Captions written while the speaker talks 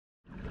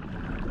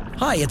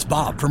Hi, it's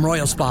Bob from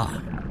Royal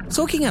Spa.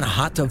 Soaking in a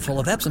hot tub full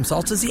of Epsom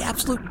salts is the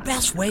absolute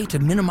best way to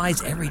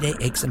minimize everyday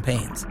aches and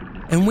pains.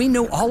 And we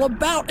know all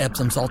about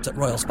Epsom salts at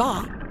Royal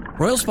Spa.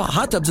 Royal Spa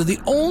hot tubs are the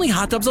only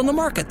hot tubs on the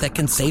market that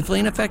can safely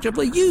and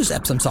effectively use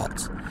Epsom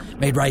salts.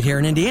 Made right here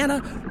in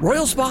Indiana,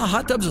 Royal Spa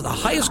hot tubs are the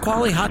highest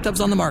quality hot tubs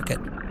on the market.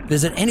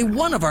 Visit any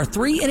one of our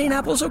 3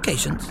 Indianapolis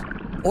locations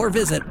or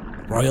visit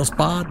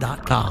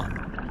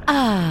royalspa.com.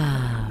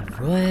 Ah,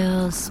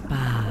 Royal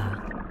Spa.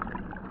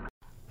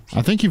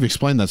 I think you've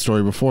explained that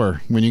story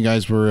before when you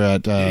guys were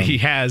at. He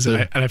has,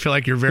 and I feel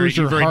like you're very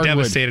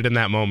devastated in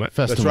that moment.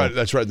 Festival.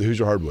 That's right. The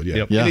Hoosier Hardwood. Yeah.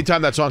 Yep. Yeah.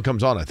 Anytime that song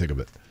comes on, I think of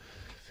it.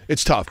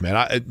 It's tough, man.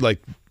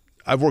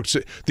 I've worked.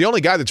 The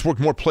only guy that's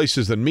worked more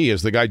places than me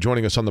is the guy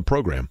joining us on the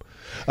program.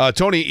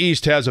 Tony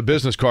East has a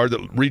business card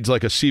that reads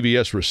like a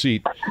CVS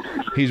receipt.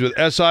 He's with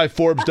SI,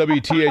 Forbes,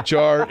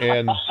 WTHR,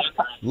 and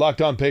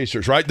Locked On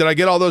Pacers. Right? Did I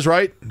get all those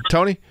right,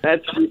 Tony?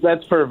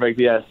 That's perfect.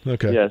 Yes.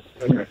 Okay. Yes.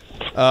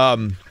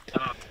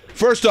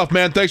 First off,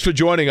 man, thanks for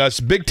joining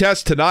us. Big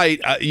test tonight.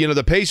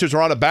 The Pacers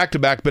are on a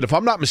back-to-back, but if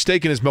I'm not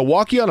mistaken, is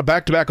Milwaukee on a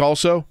back-to-back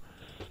also?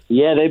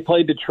 Yeah, they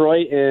played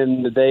Detroit,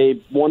 and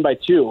they won by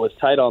 2. It was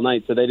tight all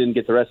night, so they didn't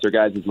get the rest of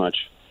their guys as much.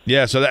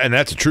 Yeah, so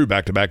that's a true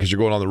back-to-back because you're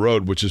going on the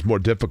road, which is more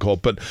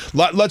difficult. But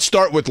let's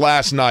start with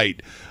last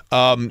night.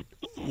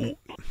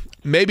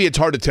 Maybe it's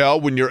hard to tell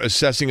when you're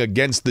assessing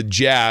against the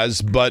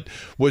Jazz, but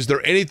was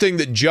there anything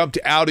that jumped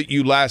out at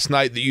you last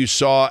night that you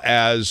saw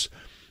as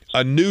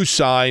a new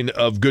sign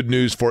of good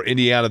news for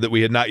Indiana that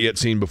we had not yet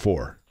seen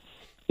before?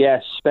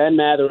 Yes, Ben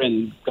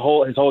Mathurin,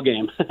 his whole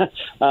game.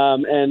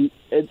 And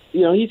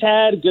he's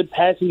had good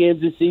passing games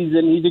this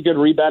season. He's a good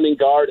rebounding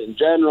guard in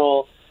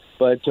general.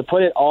 But to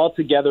put it all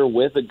together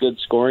with a good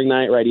scoring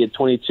night, right? He had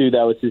 22.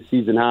 That was his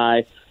season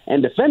high.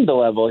 And defend the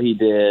level he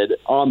did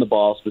on the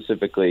ball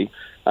specifically.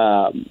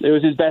 It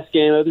was his best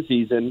game of the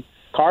season.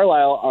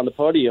 Carlisle on the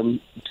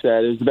podium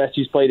said it was the best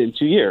he's played in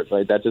 2 years.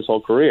 Right? That's his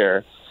whole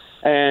career.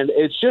 And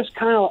it was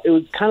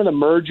kind of the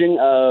merging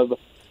of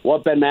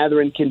what Ben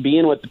Mathurin can be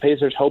and what the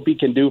Pacers hope he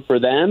can do for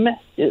them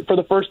for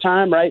the first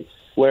time, right?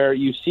 Where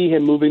you see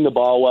him moving the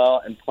ball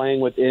well and playing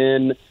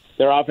within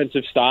their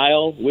offensive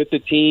style with the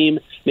team,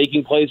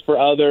 making plays for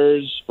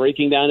others,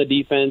 breaking down the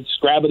defense,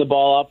 grabbing the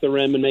ball off the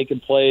rim and making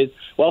plays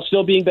while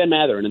still being Ben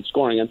Mathurin and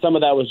scoring. And some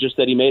of that was just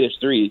that he made his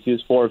threes. He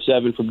was 4 of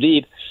 7 from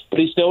deep, but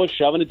he still was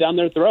shoving it down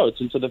their throats.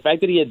 And so the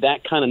fact that he had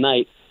that kind of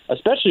night,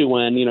 especially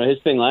when,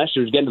 his thing last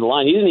year was getting to the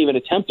line. He didn't even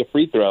attempt a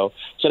free throw.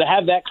 So to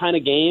have that kind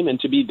of game and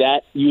to be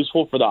that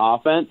useful for the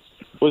offense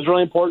was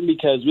really important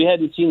because we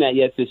hadn't seen that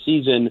yet this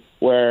season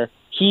where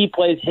he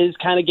plays his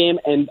kind of game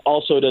and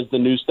also does the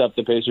new stuff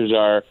the Pacers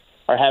are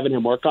having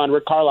him work on.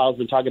 Rick Carlisle's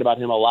been talking about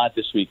him a lot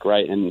this week,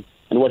 right, and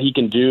what he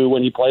can do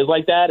when he plays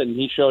like that, and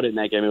he showed it in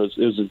that game. It was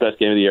his best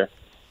game of the year.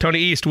 Tony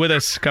East with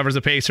us, covers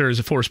the Pacers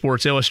for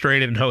Sports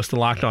Illustrated and hosts the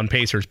Locked On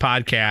Pacers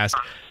podcast.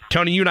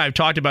 Tony, you and I have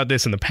talked about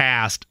this in the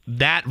past.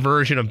 That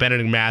version of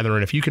Benedict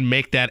Mathurin, if you can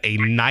make that a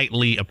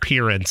nightly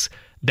appearance,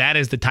 that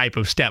is the type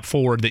of step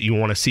forward that you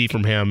want to see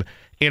from him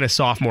in a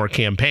sophomore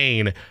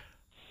campaign.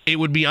 It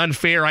would be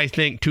unfair, I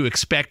think, to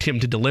expect him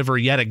to deliver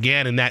yet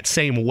again in that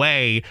same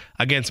way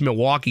against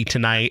Milwaukee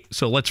tonight.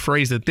 So let's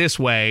phrase it this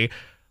way.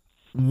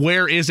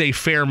 Where is a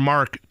fair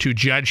mark to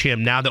judge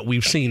him now that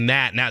we've seen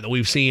that, now that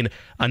we've seen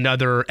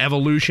another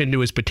evolution to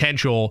his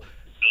potential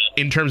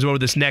in terms of over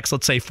this next,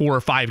 let's say, 4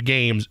 or 5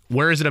 games?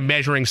 Where is it a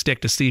measuring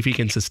stick to see if he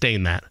can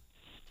sustain that?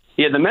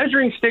 Yeah, the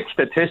measuring stick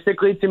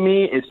statistically to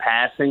me is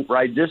passing,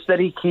 right? Just that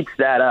he keeps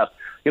that up.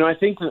 I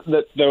think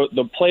that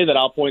the play that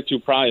I'll point to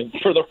probably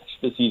for the rest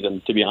of the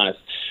season, to be honest,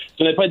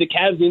 so they played the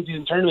Cavs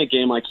in-season tournament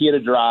game, like he had a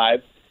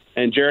drive,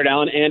 and Jared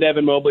Allen and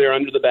Evan Mobley are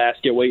under the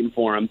basket waiting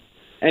for him,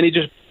 and he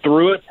just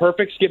threw it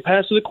perfect skip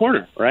pass to the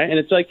corner, right? And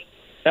it's like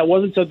that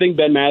wasn't something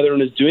Ben Mathurin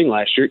was doing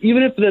last year.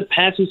 Even if the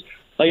passes,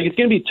 it's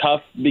going to be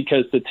tough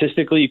because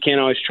statistically you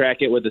can't always track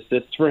it with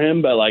assists for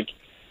him, but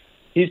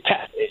you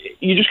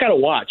just got to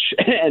watch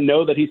and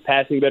know that he's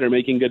passing better,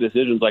 making good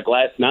decisions. Like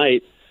last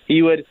night,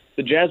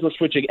 the Jazz were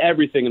switching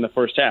everything in the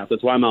first half.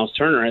 That's why Miles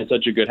Turner had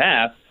such a good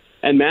half.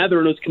 And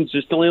Mathurin was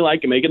consistently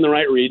making the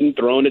right read and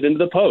throwing it into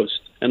the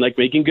post and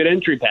making good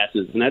entry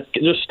passes. And that's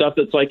just stuff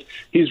that's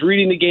he's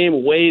reading the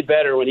game way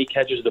better when he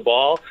catches the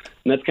ball.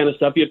 And that's kind of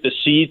stuff you have to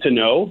see to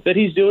know that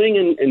he's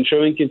doing and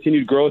showing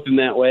continued growth in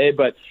that way.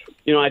 But,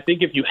 I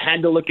think if you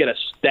had to look at a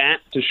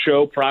stat to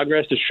show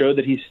progress, to show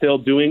that he's still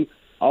doing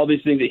all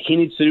these things that he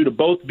needs to do to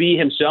both be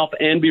himself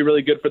and be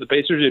really good for the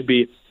Pacers, it'd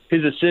be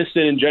his assists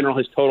and in general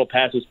his total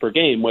passes per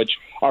game, which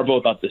are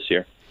both up this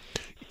year.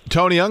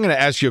 Tony, I'm going to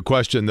ask you a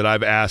question that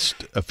I've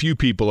asked a few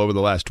people over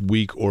the last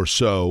week or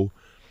so.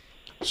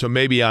 So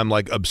maybe I'm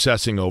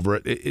obsessing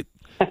over it.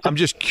 I'm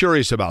just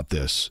curious about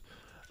this.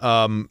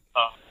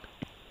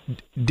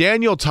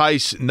 Daniel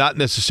Theis not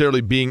necessarily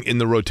being in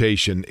the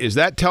rotation, is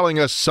that telling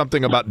us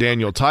something about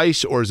Daniel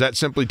Theis, or is that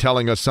simply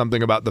telling us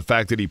something about the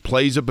fact that he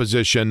plays a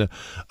position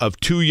of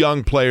 2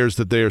 young players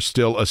that they are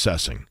still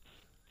assessing?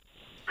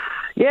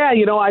 Yeah,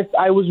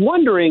 I was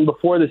wondering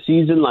before the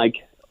season,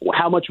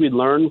 how much we'd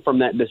learn from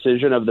that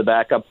decision of the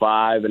backup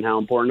 5 and how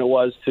important it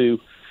was to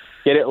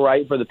get it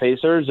right for the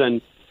Pacers.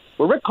 And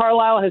what Rick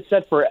Carlisle has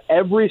said for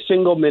every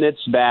single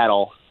minute's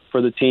battle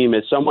for the team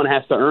is someone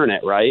has to earn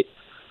it, right?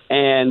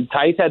 And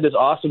Theis had this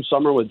awesome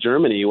summer with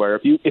Germany where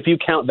if you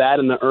count that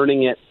in the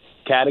earning it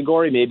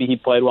category, maybe he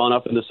played well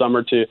enough in the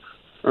summer to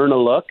earn a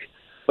look.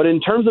 But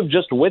in terms of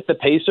just with the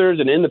Pacers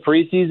and in the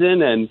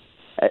preseason and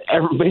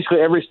basically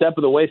every step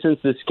of the way since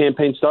this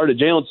campaign started,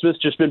 Jalen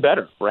Smith's just been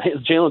better, right?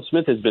 Jalen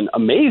Smith has been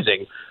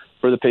amazing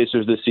for the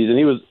Pacers this season.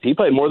 He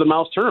played more than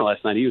Miles Turner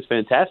last night. He was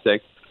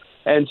fantastic.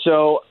 And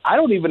so I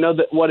don't even know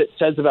what it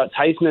says about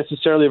Theis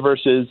necessarily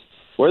versus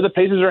where the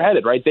Pacers are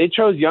headed, right? They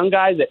chose young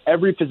guys at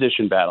every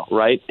position battle,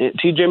 right?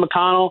 T.J.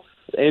 McConnell,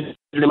 Andrew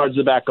Nembhard's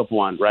the backup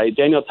one, right?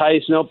 Daniel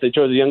Theis, nope, they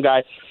chose a young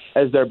guy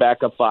as their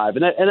backup five.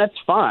 And that's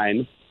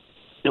fine.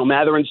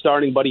 Mathurin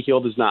starting, Buddy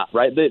Hield is not,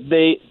 right?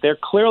 They're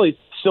clearly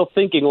still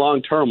thinking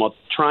long-term while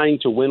trying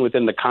to win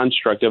within the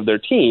construct of their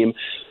team.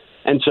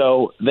 And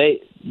so that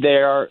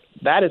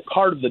is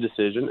part of the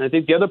decision. I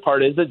think the other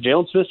part is that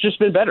Jalen Smith's just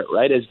been better,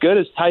 right? As good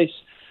as Theis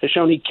has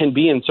shown he can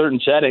be in certain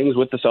settings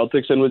with the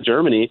Celtics and with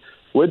Germany,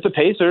 with the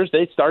Pacers,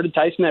 they started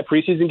Theis in that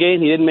preseason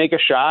game. He didn't make a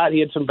shot. He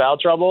had some foul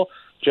trouble.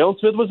 Jalen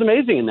Smith was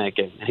amazing in that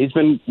game. He's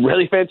been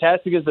really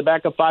fantastic as the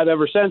backup five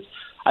ever since.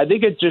 I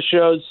think it just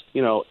shows,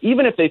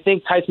 even if they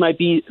think Theis might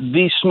be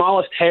the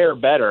smallest hair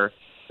better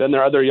than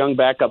their other young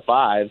backup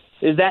five,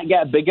 is that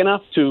gap big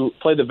enough to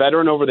play the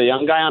veteran over the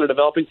young guy on a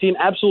developing team?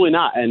 Absolutely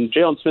not. And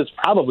Jalen Smith's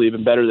probably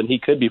even better than he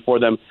could be for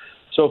them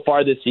so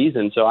far this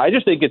season. So I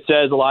just think it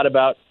says a lot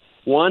about,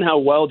 one, how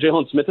well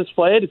Jalen Smith has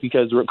played,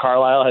 because Rick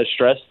Carlisle has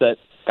stressed that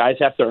guys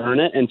have to earn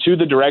it, and two,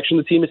 the direction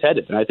the team is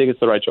headed. And I think it's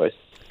the right choice.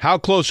 How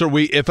close are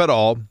we, if at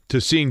all, to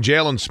seeing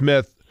Jalen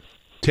Smith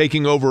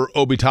taking over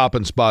Obi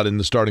Toppin's spot in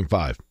the starting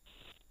five?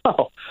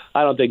 Oh,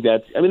 I don't think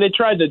that's – I mean, they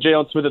tried the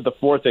Jalen Smith at the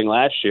 4 thing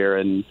last year,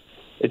 and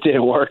it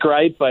didn't work,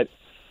 right? But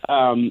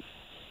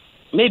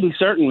maybe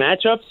certain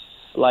matchups,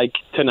 like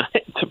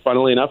tonight,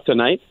 funnily enough,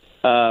 tonight,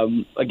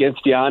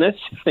 against Giannis,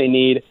 they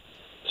need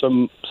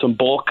some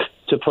bulk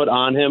to put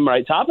on him,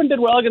 right? Toppin did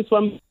well against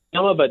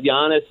Wembanyama, but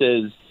Giannis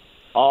is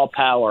all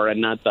power and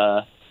not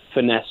the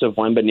finesse of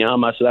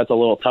Wembanyama, so that's a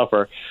little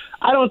tougher.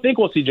 I don't think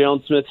we'll see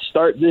Jalen Smith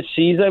start this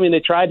season. I mean, they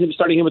tried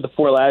starting him with the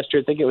 4 last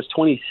year. I think it was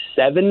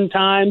 27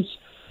 times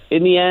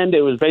in the end.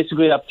 It was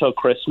basically up till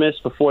Christmas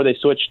before they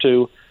switched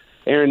to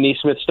Aaron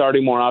Nesmith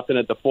starting more often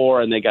at the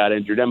 4, and they got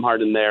Andrew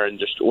Nembhard in there and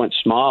just went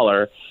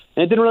smaller.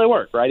 And it didn't really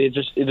work, right? It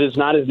is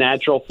not as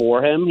natural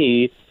for him.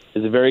 He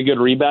is a very good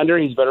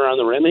rebounder. He's better on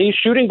the rim, and he's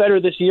shooting better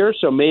this year,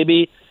 so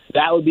maybe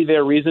that would be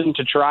their reason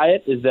to try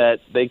it, is that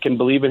they can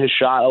believe in his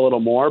shot a little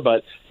more.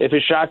 But if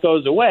his shot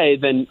goes away,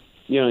 then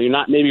you're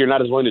not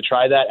as willing to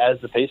try that as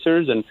the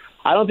Pacers, and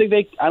I don't think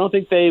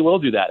they will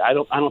do that. I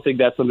don't think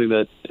that's something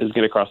that is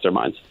going to cross their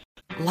minds.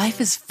 Life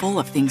is full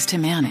of things to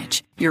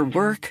manage: your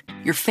work,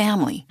 your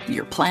family,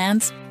 your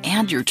plans,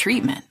 and your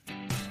treatment.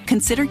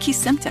 Consider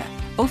Kesimpta,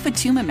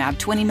 ofatumumab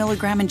 20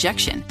 milligram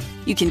injection.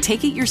 You can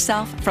take it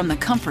yourself from the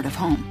comfort of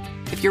home.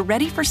 If you're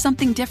ready for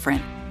something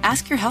different,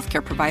 ask your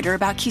healthcare provider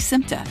about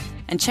Kesimpta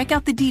and check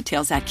out the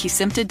details at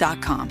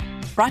Kesimpta.com.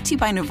 Brought to you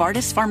by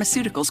Novartis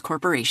Pharmaceuticals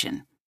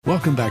Corporation.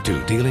 Welcome back to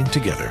Dealing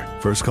Together.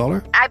 First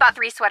caller? I bought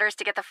 3 sweaters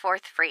to get the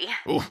 4th free.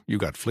 Oh, you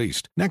got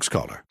fleeced. Next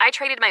caller? I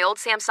traded my old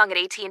Samsung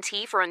at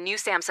AT&T for a new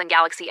Samsung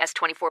Galaxy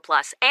S24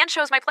 Plus and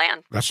chose my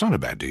plan. That's not a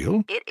bad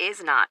deal. It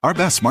is not. Our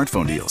best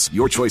smartphone deals.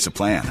 Your choice of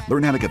plan.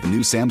 Learn how to get the new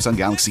Samsung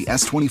Galaxy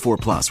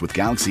S24 Plus with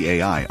Galaxy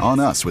AI on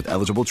us with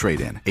eligible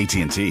trade-in.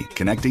 AT&T.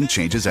 Connecting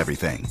changes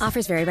everything.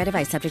 Offers vary by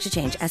device. Subject to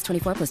change.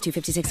 S24 plus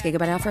 256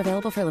 gigabyte offer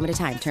available for a limited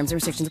time. Terms and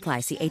restrictions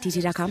apply. See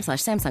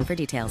att.com/Samsung for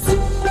details.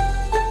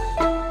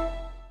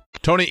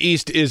 Tony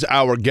East is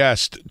our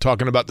guest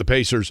talking about the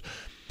Pacers.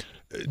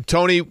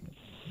 Tony,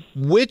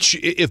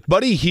 if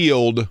Buddy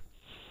Hield,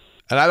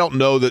 and I don't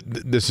know that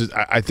this is,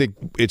 I think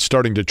it's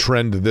starting to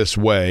trend this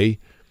way.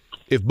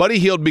 If Buddy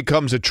Hield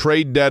becomes a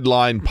trade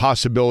deadline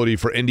possibility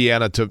for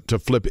Indiana to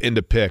flip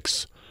into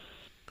picks,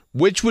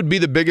 which would be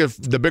the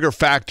bigger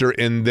factor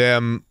in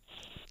them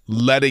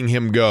letting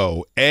him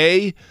go?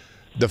 A,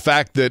 the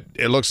fact that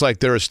it looks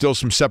like there is still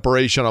some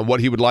separation on what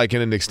he would like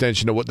in an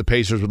extension of what the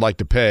Pacers would like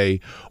to pay,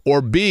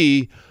 or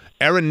B,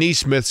 Aaron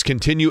Nesmith's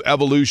continued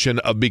evolution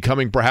of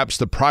becoming perhaps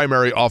the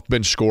primary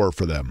off-bench scorer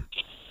for them?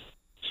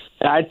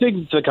 I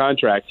think it's the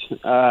contract.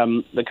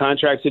 The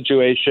contract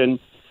situation.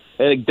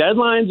 I think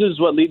deadlines is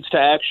what leads to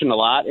action a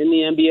lot in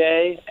the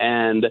NBA,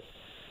 and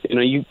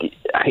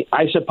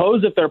I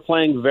suppose if they're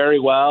playing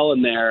very well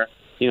and they're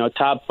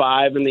top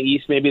 5 in the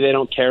East, maybe they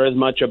don't care as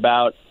much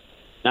about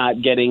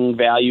not getting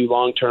value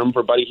long-term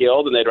for Buddy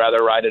Hield, and they'd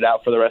rather ride it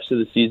out for the rest of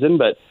the season.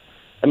 But,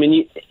 I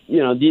mean,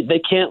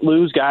 they can't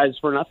lose guys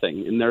for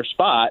nothing in their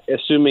spot,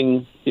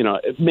 assuming,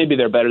 maybe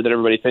they're better than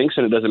everybody thinks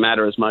and it doesn't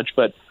matter as much.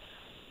 But,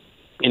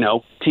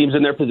 teams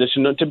in their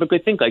position don't typically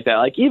think like that.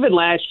 Like, even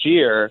last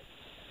year,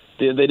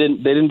 they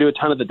didn't do a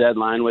ton of the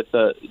deadline with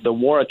the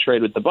Wara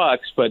trade with the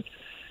Bucks, but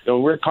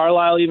Rick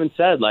Carlisle even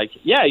said, like,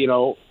 yeah,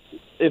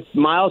 if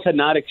Miles had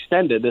not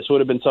extended, this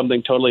would have been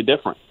something totally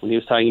different when he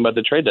was talking about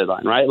the trade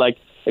deadline, right? Like,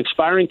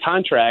 expiring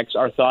contracts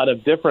are thought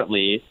of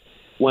differently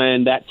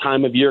when that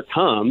time of year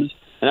comes.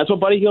 And that's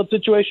what Buddy Hield's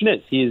situation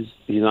is.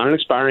 He's on an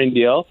expiring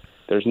deal.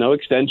 There's no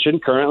extension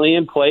currently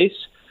in place.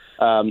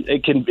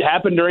 It can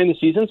happen during the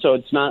season, so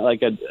it's not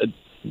like a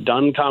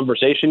done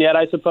conversation yet,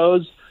 I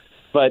suppose.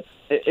 But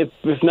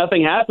if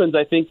nothing happens,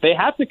 I think they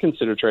have to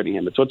consider trading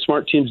him. It's what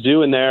smart teams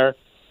do in their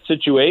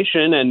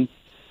situation, and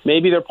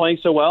maybe they're playing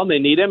so well and they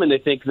need him, and they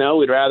think, no,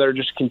 we'd rather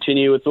just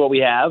continue with what we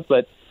have.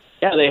 But,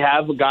 yeah, they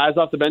have guys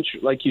off the bench,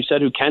 like you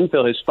said, who can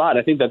fill his spot.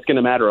 I think that's going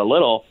to matter a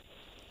little.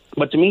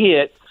 But to me,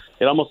 it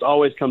almost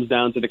always comes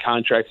down to the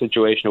contract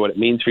situation and what it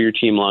means for your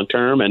team long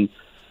term, and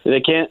they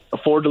can't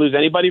afford to lose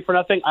anybody for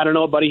nothing. I don't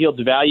know what Buddy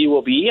Hield's value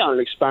will be on an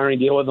expiring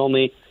deal with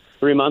only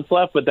 3 months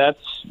left, but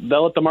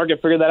they'll let the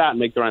market figure that out and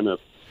make the right move.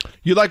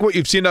 You like what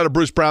you've seen out of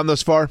Bruce Brown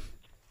thus far?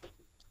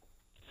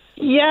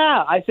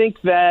 Yeah, I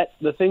think that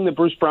the thing that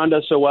Bruce Brown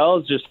does so well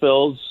is just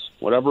fills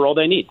whatever role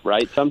they need,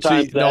 right?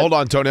 Sometimes. Now, hold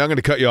on, Tony. I'm going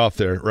to cut you off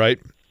there, right?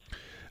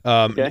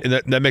 Okay. And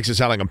that makes it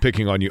sound like I'm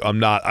picking on you. I'm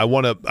not. I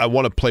want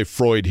to play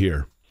Freud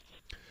here.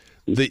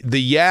 The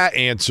yeah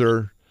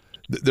answer.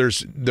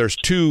 There's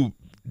two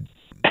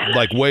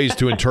like ways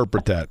to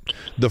interpret that.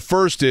 The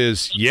first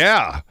is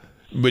yeah,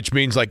 which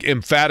means like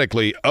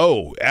emphatically,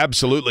 oh,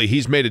 absolutely,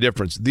 he's made a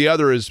difference. The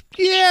other is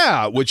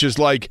yeah, which is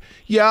like,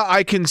 yeah,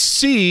 I can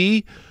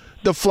see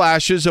the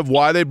flashes of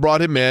why they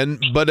brought him in,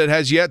 but it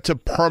has yet to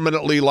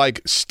permanently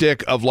like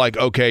stick of like,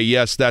 okay,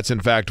 yes, that's in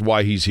fact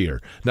why he's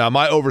here. Now, am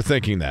I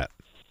overthinking that?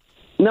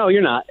 No,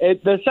 you're not.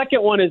 The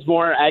second one is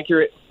more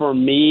accurate for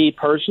me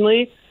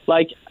personally.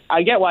 Like,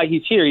 I get why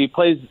he's here. He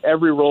plays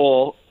every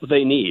role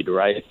they need,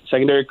 right?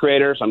 Secondary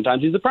creator.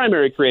 Sometimes he's the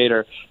primary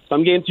creator.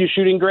 Some games he's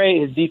shooting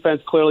great. His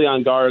defense clearly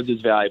on guards is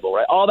valuable,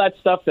 right? All that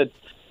stuff that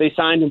they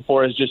signed him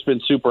for has just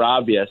been super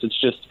obvious. It's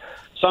just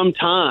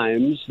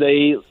sometimes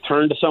they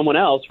turn to someone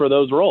else for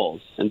those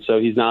roles. And so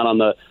he's not on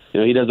the,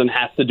 he doesn't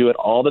have to do it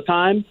all the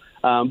time.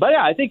 But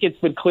yeah, I think it's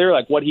been clear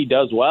like what he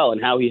does well and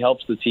how he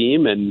helps the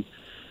team, and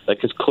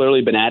like has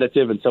clearly been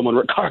additive and someone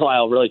Rick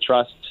Carlisle really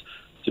trusts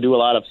to do a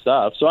lot of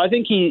stuff. So I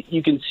think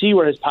you can see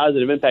where his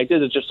positive impact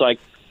is. It's just like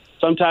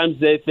sometimes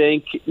they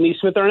think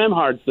Nesmith or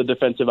Nembhard's the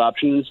defensive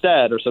option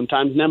instead, or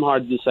sometimes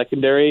Nembhard's the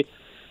secondary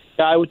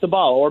guy with the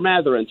ball, or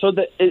Mathurin. So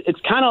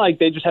it's kind of like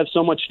they just have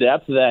so much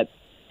depth that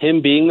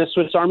him being the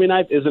Swiss Army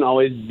knife isn't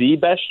always the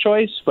best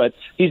choice, but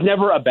he's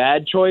never a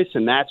bad choice,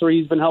 and that's where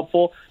he's been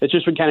helpful. It's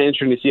just been kind of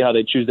interesting to see how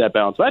they choose that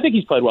balance. But I think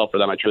he's played well for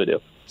them. I truly do.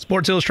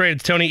 Sports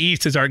Illustrated's Tony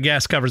East is our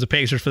guest, covers the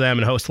Pacers for them,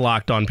 and hosts the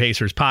Locked On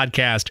Pacers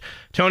podcast.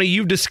 Tony,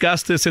 you've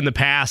discussed this in the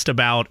past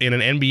about in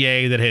an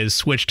NBA that has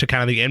switched to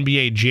kind of the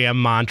NBA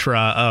Jam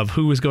mantra of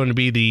who is going to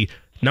be the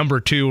number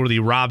 2 or the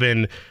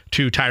Robin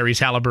to Tyrese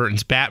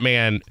Halliburton's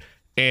Batman.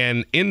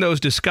 And in those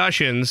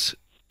discussions,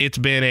 it's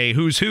been a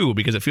who's who,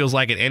 because it feels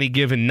like at any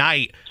given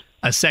night,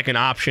 a second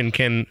option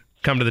can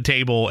come to the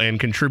table and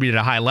contribute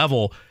at a high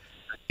level.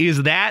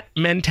 Is that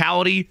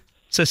mentality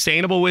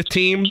sustainable with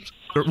teams,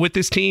 or with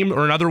this team?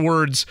 Or in other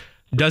words,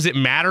 does it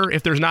matter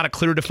if there's not a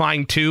clear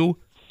defined 2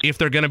 if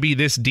they're going to be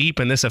this deep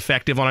and this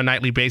effective on a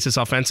nightly basis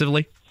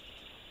offensively?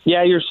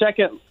 Yeah, your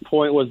second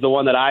point was the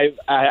one that I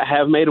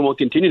have made and will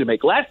continue to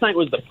make. Last night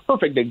was the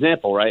perfect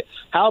example, right?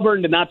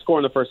 Halliburton did not score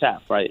in the first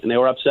half, right? And they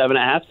were up 7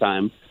 at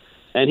halftime.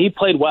 And he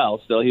played well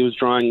still. He was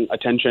drawing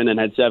attention and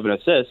had 7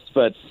 assists.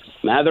 But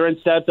Mathurin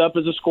stepped up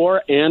as a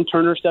scorer, and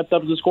Turner stepped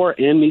up as a scorer,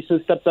 and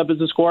Neeson stepped up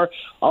as a scorer.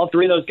 All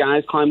 3 of those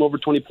guys climbed over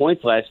 20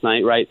 points last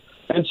night, right?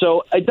 And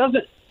so it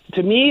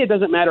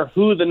doesn't matter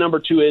who the number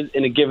 2 is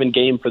in a given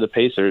game for the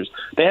Pacers.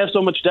 They have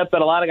so much depth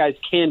that a lot of guys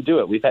can do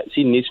it. We've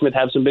seen Nesmith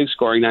have some big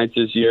scoring nights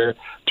this year.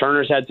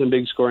 Turner's had some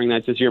big scoring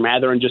nights this year.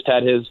 Mathurin just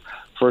had his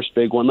first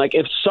big one. Like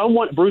if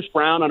someone, Bruce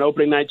Brown on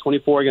opening night,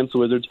 24 against the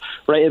Wizards,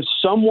 right? If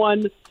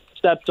someone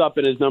steps up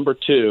and is number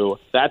 2,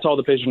 that's all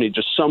the Pacers need,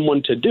 just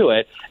someone to do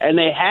it. And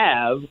they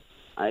have,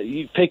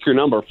 you pick your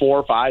number,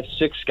 4, 5,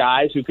 6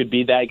 guys who could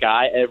be that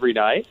guy every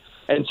night.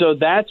 And so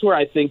that's where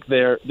I think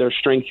their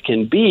strength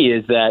can be,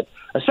 is that,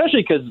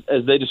 especially because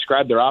as they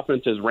describe their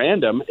offense as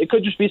random, it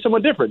could just be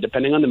someone different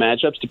depending on the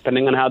matchups,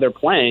 depending on how they're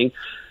playing.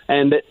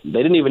 And they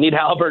didn't even need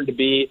Halliburton to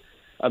be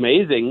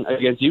amazing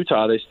against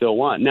Utah. They still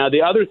won. Now,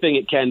 the other thing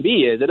it can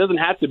be is it doesn't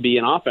have to be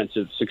an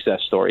offensive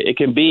success story. It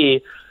can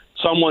be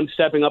someone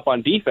stepping up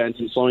on defense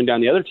and slowing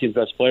down the other team's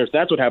best players.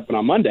 That's what happened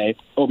on Monday.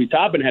 Obi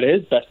Toppin had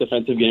his best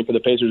defensive game for the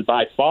Pacers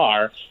by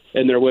far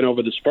in their win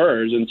over the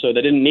Spurs, and so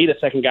they didn't need a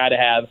second guy to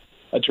have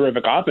a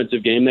terrific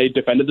offensive game. They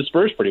defended the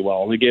Spurs pretty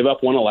well. They gave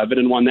up 111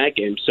 and won that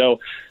game. So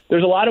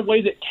there's a lot of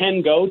ways it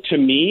can go to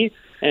me,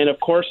 and of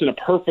course, in a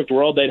perfect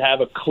world, they'd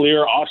have a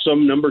clear,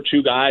 awesome number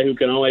 2 guy who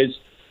can always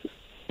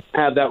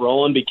have that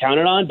role and be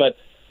counted on, but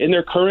in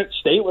their current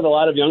state with a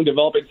lot of young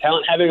developing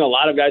talent, having a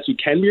lot of guys who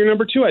can be your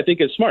number 2, I think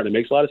is smart. It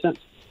makes a lot of sense.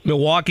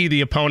 Milwaukee,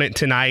 the opponent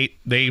tonight,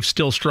 they've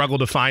still struggled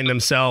to find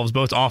themselves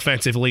both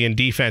offensively and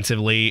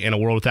defensively in a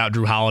world without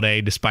Drew Holiday,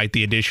 despite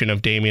the addition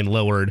of Damian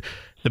Lillard.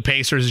 The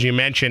Pacers, as you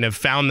mentioned, have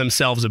found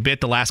themselves a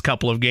bit the last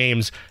couple of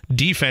games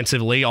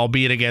defensively,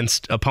 albeit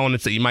against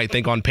opponents that you might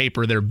think on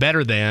paper they're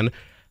better than.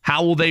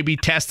 How will they be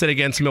tested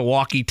against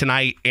Milwaukee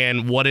tonight,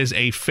 and what is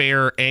a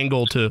fair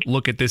angle to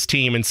look at this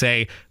team and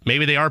say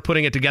maybe they are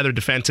putting it together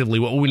defensively?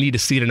 What will we need to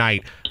see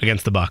tonight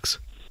against the Bucks?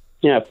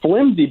 Yeah,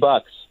 flimsy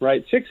Bucks,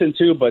 right?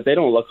 6-2, but they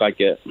don't look like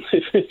it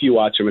if you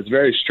watch them. It's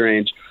very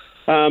strange.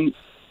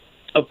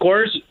 Of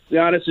course,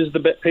 Giannis is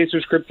the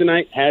Pacers'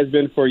 kryptonite, has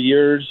been for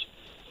years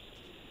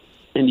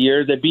and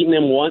years. They've beaten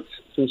them once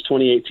since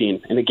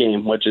 2018 in a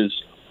game, which is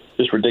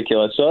just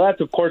ridiculous. So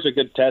that's, of course, a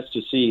good test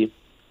to see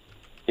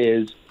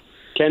is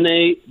do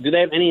they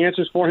have any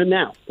answers for him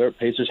now? The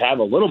Pacers have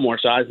a little more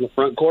size in the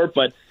front court,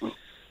 but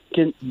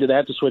do they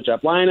have to switch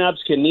up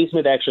lineups? Can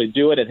Nesmith actually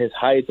do it at his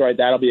height? Right,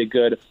 that'll be a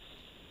good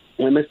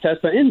litmus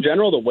test. But in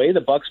general, the way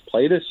the Bucks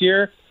play this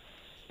year,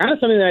 kind of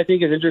something that I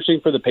think is interesting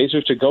for the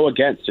Pacers to go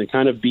against and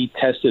kind of be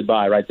tested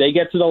by. Right, they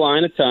get to the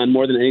line a ton,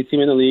 more than any team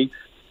in the league,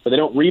 but they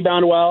don't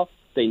rebound well.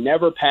 They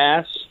never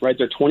pass. Right,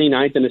 they're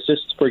 29th in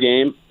assists per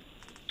game.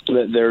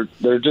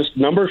 They're just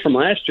numbers from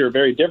last year,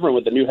 very different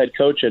with the new head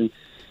coach and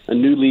a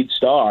new lead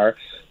star.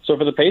 So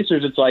for the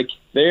Pacers, it's like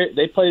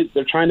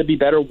they're trying to be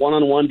better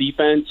one-on-one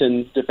defense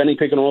and defending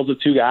pick and rolls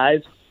with two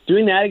guys.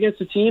 Doing that against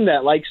a team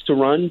that likes to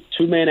run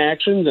two-man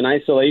actions and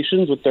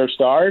isolations with their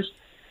stars,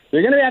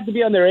 they're going to have to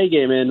be on their A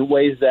game in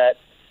ways that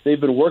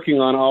they've been working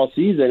on all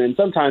season, and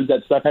sometimes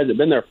that stuff hasn't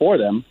been there for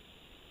them.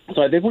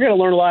 So I think we're going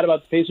to learn a lot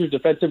about the Pacers'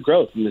 defensive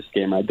growth in this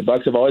game. Right, the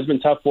Bucks have always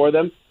been tough for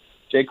them.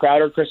 Jay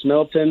Crowder, Chris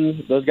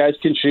Middleton, those guys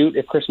can shoot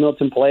if Chris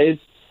Middleton plays.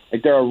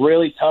 Like, they're a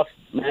really tough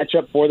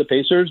matchup for the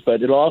Pacers,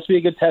 but it'll also be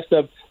a good test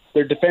of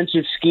their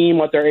defensive scheme,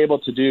 what they're able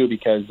to do,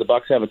 because the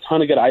Bucks have a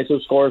ton of good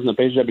ISO scores, and the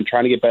Pacers have been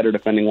trying to get better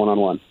defending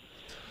one-on-one.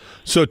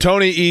 So,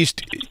 Tony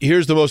East,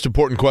 here's the most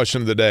important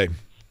question of the day.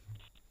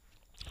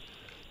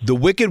 The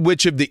Wicked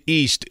Witch of the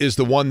East is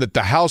the one that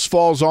the house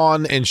falls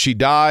on and she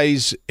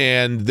dies,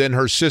 and then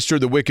her sister,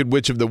 the Wicked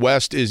Witch of the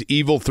West, is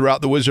evil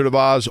throughout the Wizard of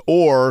Oz,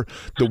 or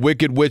the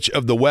Wicked Witch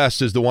of the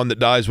West is the one that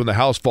dies when the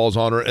house falls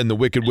on her, and the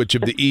Wicked Witch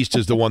of the East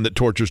is the one that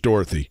tortures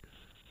Dorothy.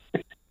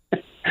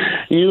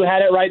 You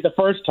had it right the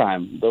first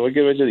time. The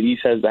Wicked Witch of the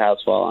East has the house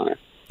fall on her.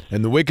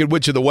 And the Wicked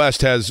Witch of the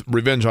West has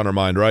revenge on her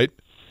mind, right?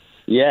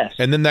 Yes.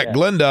 And then that yes.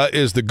 Glenda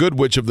is the Good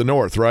Witch of the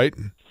North, right?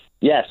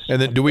 Yes.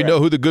 And then do we know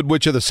who the Good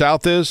Witch of the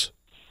South is?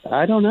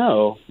 I don't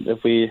know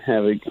if we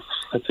have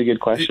that's a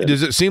good question.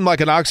 Does it seem like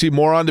an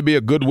oxymoron to be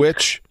a good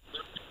witch?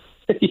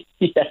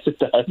 Yes, it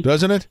does.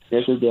 Doesn't it?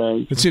 Yes, it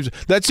does.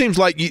 That seems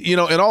like, in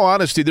all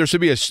honesty, there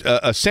should be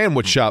a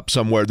sandwich shop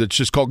somewhere that's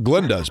just called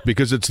Glenda's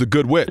because it's the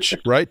good witch,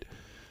 right?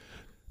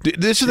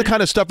 This is the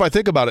kind of stuff I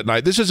think about at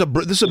night. This is a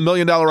 $1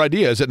 million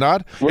idea, is it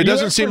not? It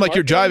doesn't seem like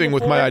you're jiving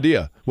with my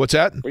idea. What's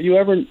that? Were you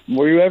ever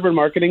in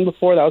marketing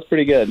before? That was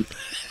pretty good.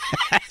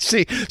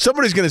 See,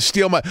 somebody's going to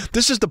steal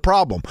this is the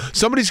problem.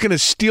 Somebody's going to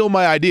steal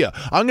my idea.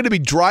 I'm going to be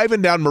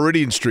driving down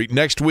Meridian Street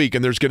next week,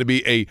 and there's going to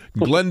be a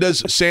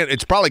Glenda's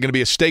it's probably going to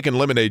be a steak and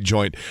lemonade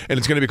joint, and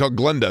it's going to be called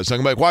Glenda's.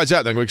 I'm like, why is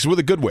that? I'm like, because we're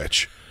the good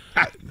witch.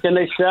 Can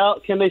they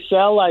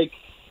sell like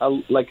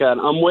an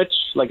unwitch,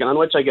 like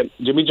at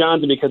Jimmy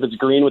John's, and because it's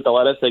green with the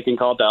lettuce, they can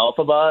call it the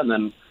Elphaba, and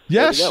then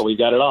yes, we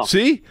got it all.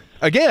 See,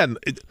 again,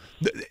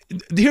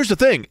 here's the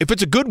thing: if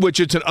it's a good witch,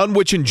 it's an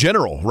unwitch in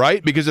general,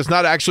 right? Because it's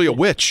not actually a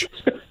witch,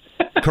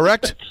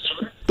 correct?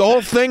 The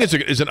whole thing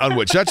is an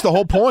unwitch. That's the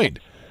whole point.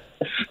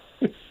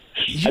 I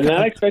did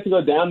not expect to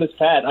go down this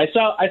path. I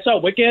saw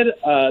Wicked.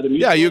 The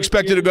music you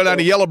expected to go down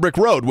a Yellow Brick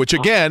Road, which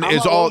again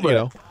is all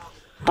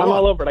I'm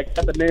all over it. I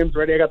got the names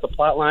ready. I got the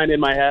plot line in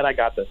my head. I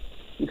got this.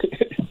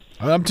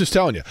 I'm just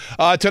telling you.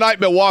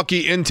 Tonight,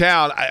 Milwaukee in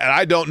town.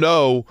 I don't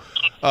know,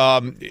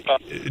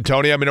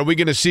 Tony. I mean, are we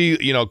going to see,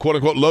 quote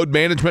unquote, load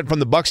management from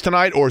the Bucks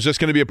tonight, or is this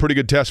going to be a pretty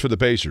good test for the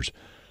Pacers?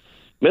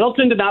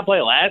 Middleton did not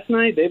play last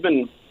night. They've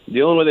been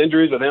dealing with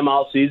injuries with him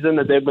all season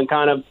that they've been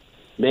kind of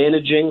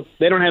managing.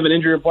 They don't have an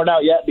injury report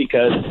out yet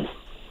because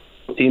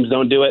teams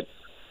don't do it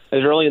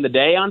as early in the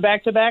day on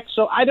back-to-back.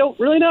 So I don't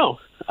really know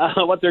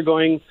what they're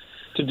going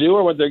to do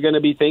or what they're going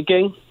to be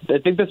thinking. I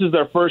think this is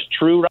their first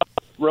true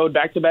road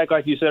back-to-back,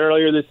 like you said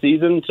earlier this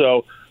season.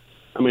 So,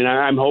 I mean,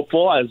 I'm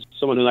hopeful, as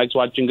someone who likes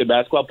watching good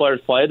basketball players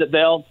play, that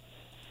they'll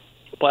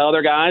play all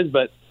their guys.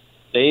 But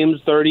Dame's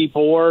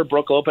 34,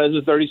 Brook Lopez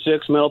is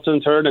 36,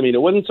 Middleton's hurt. I mean,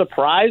 it wouldn't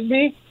surprise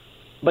me,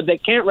 but they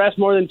can't rest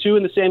more than two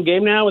in the same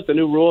game now with the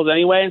new rules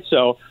anyway.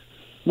 So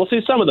we'll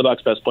see some of the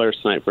Bucks' best players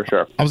tonight for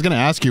sure. I was going to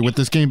ask you, with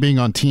this game being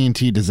on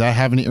TNT, does that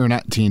have any, or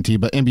not TNT,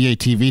 but NBA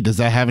TV, does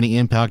that have any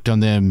impact on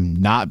them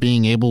not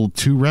being able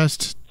to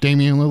rest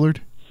Damian Lillard?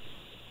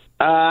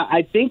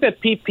 I think that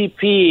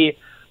PPP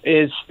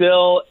is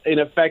still in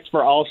effect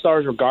for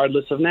All-Stars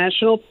regardless of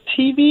national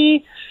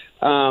TV.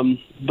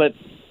 But,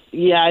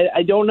 yeah,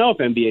 I don't know if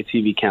NBA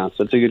TV counts.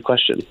 That's a good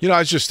question. I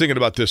was just thinking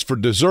about this. For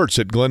desserts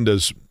at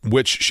Glenda's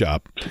Witch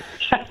Shop,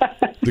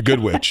 the Good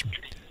Witch,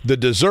 the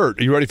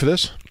dessert, are you ready for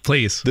this?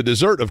 Please. The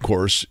dessert, of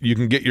course, you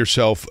can get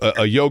yourself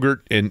a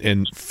yogurt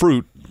and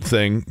fruit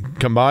thing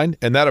combined,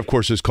 and that, of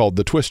course, is called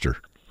the Twister,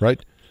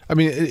 right? I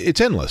mean, it's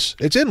endless.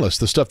 It's endless,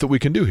 the stuff that we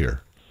can do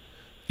here.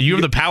 You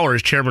have the power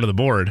as chairman of the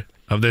board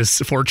of this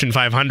Fortune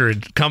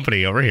 500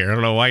 company over here. I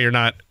don't know why you're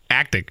not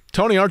acting.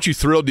 Tony, aren't you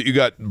thrilled that you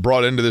got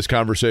brought into this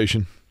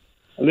conversation?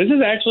 This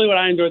is actually what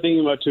I enjoy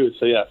thinking about too.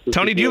 So yeah.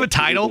 Tony, do you have a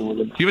title?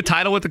 Do you have a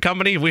title with the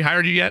company? Have we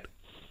hired you yet?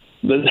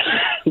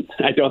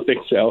 I don't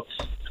think so.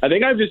 I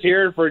think I'm just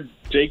here for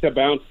Jake to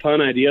bounce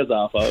pun ideas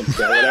off of,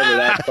 so whatever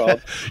that's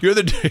called.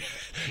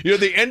 You're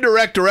the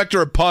indirect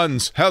director of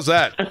puns. How's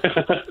that?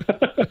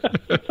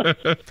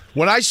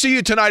 When I see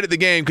you tonight at the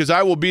game, because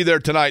I will be there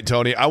tonight,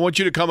 Tony, I want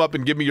you to come up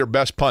and give me your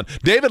best pun.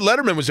 David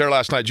Letterman was there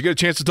last night. Did you get a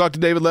chance to talk to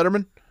David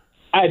Letterman?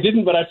 I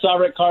didn't, but I saw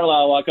Rick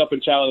Carlisle walk up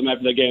and chat with him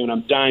after the game, and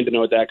I'm dying to know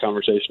what that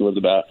conversation was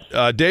about.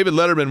 David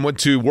Letterman went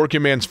to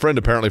Working Man's Friend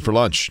apparently for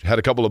lunch. Had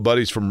a couple of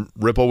buddies from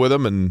Ripple with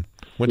him and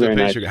went to the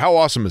Pacer. How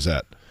awesome is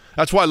that?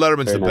 That's why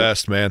Letterman's the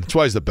best, man. That's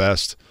why he's the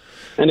best.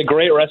 And a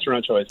great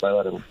restaurant choice by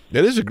Letterman.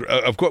 It is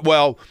of course.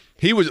 Well,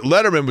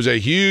 Letterman was a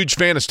huge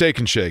fan of Steak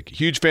and Shake.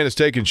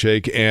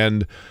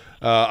 And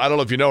I don't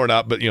know if you know or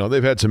not, but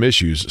they've had some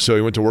issues. So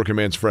he went to Working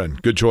Man's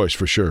Friend. Good choice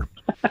for sure.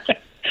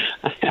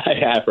 I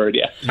have heard,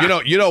 yeah.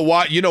 You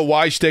know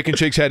why Steak and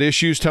Shake's had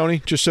issues,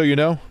 Tony? Just so you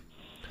know.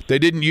 They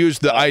didn't use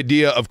the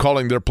idea of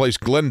calling their place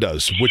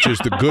Glinda's, which is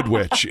the Good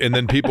Witch, and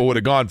then people would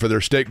have gone for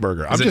their steak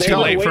burger. I'm just too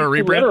late for a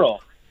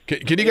rebrand.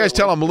 Can you guys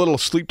tell I'm a little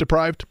sleep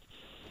deprived?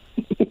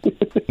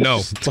 No.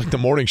 It's like the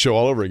morning show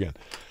all over again.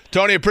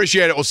 Tony,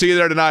 appreciate it. We'll see you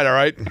there tonight, all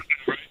right?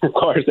 Of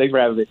course. Thanks for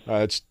having me.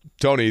 It's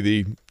Tony,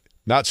 the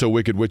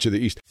not-so-wicked witch of the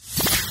East.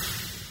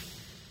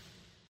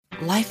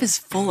 Life is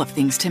full of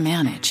things to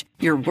manage.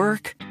 Your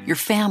work, your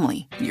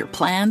family, your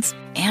plans,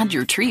 and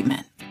your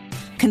treatment.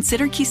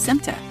 Consider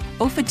Kesimpta,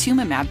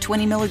 ofatumumab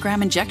 20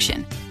 milligram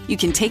injection. You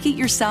can take it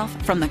yourself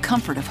from the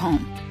comfort of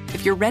home.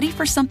 If you're ready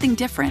for something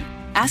different,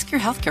 ask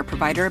your healthcare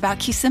provider about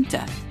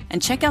Kesimpta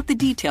and check out the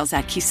details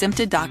at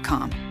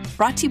Kesimpta.com.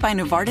 Brought to you by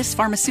Novartis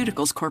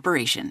Pharmaceuticals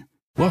Corporation.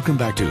 Welcome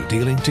back to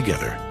Dealing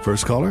Together.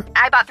 First caller?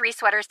 I bought 3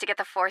 sweaters to get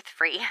the 4th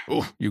free.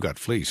 Oh, you got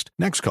fleeced.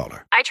 Next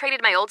caller? I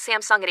traded my old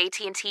Samsung at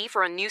AT&T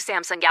for a new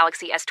Samsung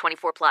Galaxy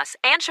S24 Plus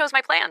and chose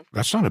my plan.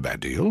 That's not a bad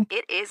deal.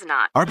 It is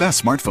not. Our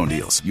best smartphone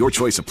deals. Your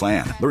choice of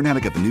plan. Learn how to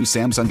get the new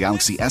Samsung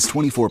Galaxy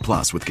S24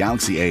 Plus with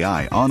Galaxy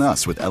AI on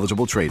us with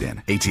eligible trade-in.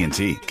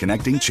 AT&T.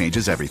 Connecting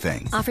changes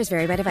everything. Offers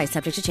vary by device.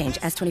 Subject to change.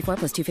 S24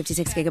 plus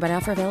 256 gigabyte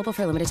offer available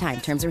for a limited time.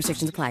 Terms and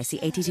restrictions apply. See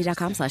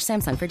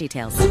att.com/Samsung for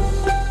details.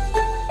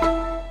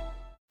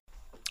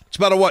 It's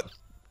about a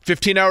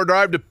 15-hour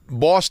drive to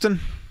Boston?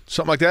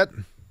 Something like that?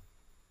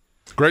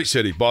 Great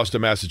city,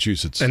 Boston,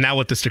 Massachusetts. And now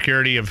with the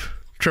security of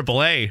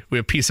AAA, we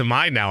have peace of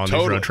mind now on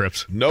these road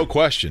trips. No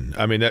question.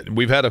 I mean,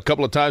 we've had a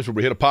couple of times where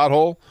we hit a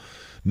pothole.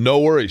 No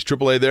worries.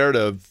 AAA there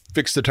to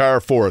fix the tire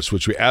for us,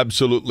 which we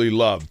absolutely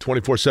love.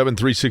 24/7,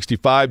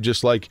 365,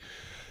 just like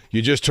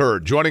you just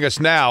heard. Joining us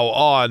now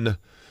on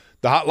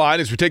the hotline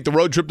as we take the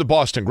road trip to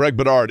Boston. Greg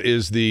Bedard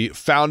is the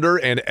founder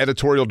and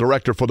editorial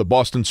director for the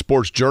Boston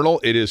Sports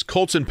Journal. It is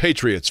Colts and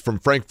Patriots from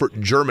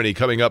Frankfurt, Germany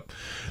coming up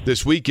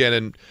this weekend.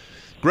 And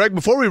Greg,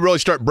 before we really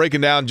start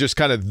breaking down just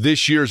kind of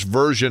this year's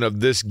version of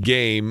this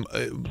game,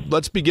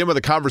 let's begin with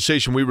a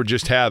conversation we were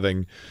just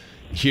having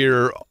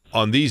here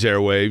on these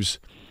airwaves.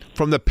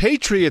 From the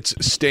Patriots'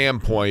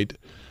 standpoint,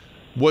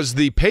 was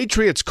the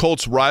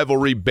Patriots-Colts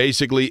rivalry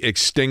basically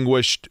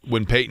extinguished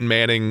when Peyton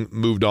Manning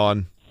moved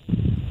on?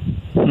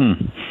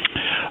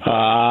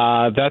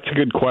 That's a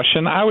good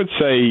question. I would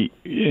say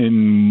in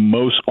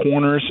most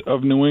corners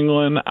of New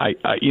England, I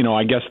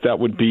guess that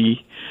would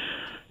be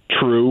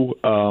true.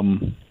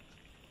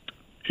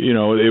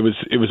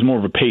 It was more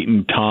of a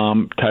Peyton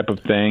Tom type of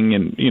thing,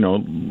 and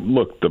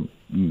look,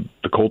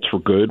 the Colts were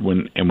good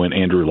when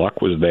Andrew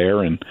Luck was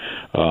there, and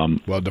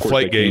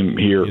Deflate game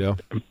here.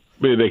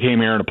 They came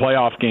here in a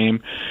playoff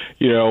game.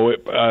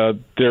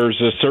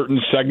 There's a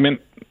certain segment,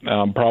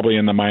 probably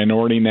in the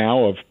minority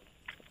now, of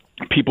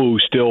people who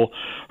still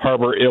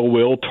harbor ill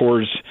will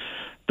towards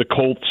the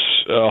Colts'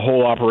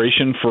 whole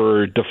operation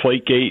for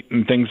Deflategate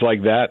and things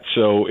like that.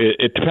 So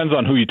it depends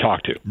on who you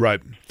talk to.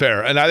 Right.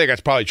 Fair. And I think that's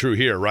probably true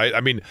here, right?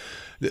 I mean,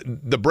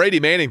 the Brady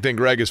Manning thing,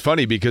 Greg, is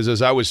funny because,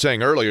 as I was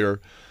saying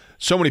earlier,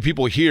 so many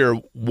people here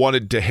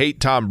wanted to hate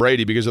Tom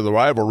Brady because of the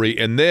rivalry,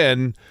 and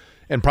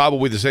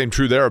probably the same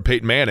true there of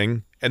Peyton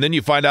Manning. And then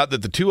you find out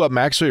that the two of them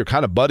actually are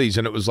kind of buddies,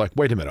 and it was like,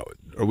 wait a minute,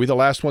 are we the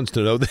last ones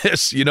to know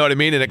this? You know what I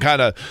mean? And it kind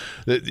of,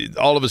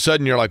 all of a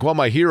sudden you're like, well,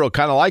 my hero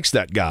kind of likes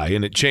that guy,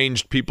 and it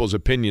changed people's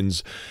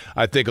opinions,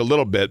 I think, a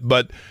little bit.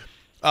 But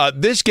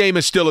this game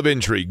is still of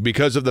intrigue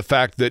because of the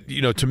fact that,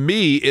 to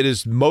me, it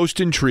is most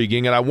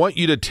intriguing, and I want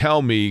you to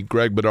tell me,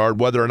 Greg Bedard,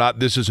 whether or not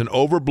this is an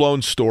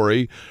overblown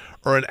story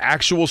or an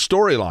actual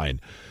storyline.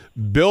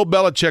 Bill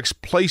Belichick's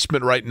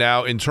placement right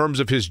now in terms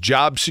of his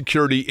job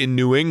security in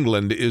New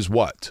England is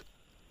what?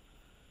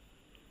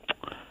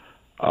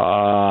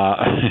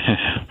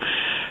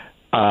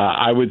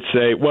 I would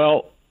say,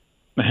 well,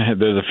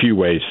 there's a few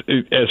ways.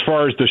 As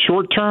far as the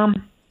short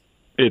term,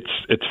 it's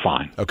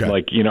fine. Okay.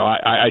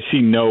 I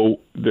see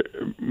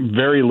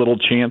very little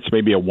chance,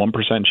 maybe a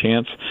 1%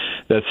 chance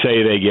that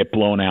say they get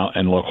blown out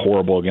and look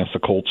horrible against the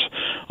Colts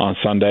on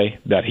Sunday,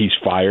 that he's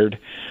fired.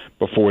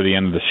 before the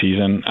end of the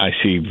season. I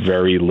see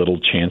very little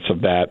chance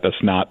of that.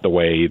 That's not the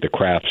way the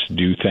Krafts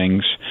do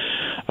things.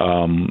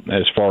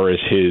 As far as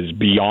his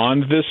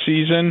beyond this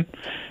season,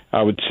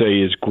 I would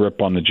say his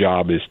grip on the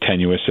job is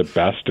tenuous at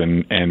best,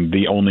 and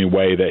the only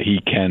way that he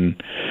can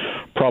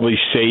probably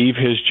save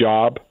his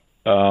job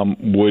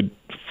would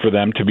for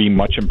them to be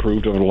much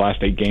improved over the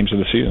last 8 games of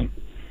the season.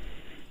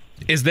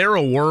 Is there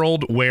a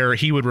world where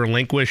he would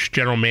relinquish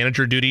general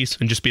manager duties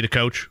and just be the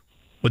coach?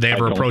 Would they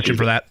ever approach him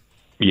for that?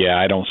 Yeah,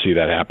 I don't see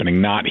that happening.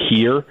 Not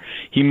here.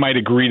 He might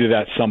agree to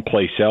that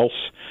someplace else,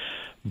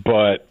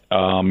 but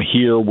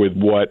here with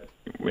what,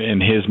 in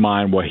his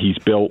mind, what he's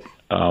built,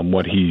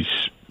 what he's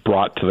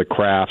brought to the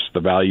Krafts,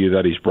 the value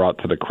that he's brought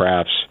to the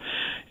Krafts,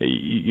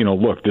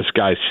 look, this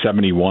guy's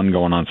 71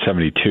 going on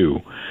 72.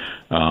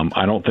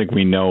 I don't think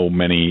we know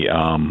many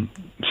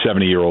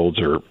 70-year-olds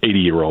or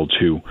 80-year-olds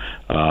who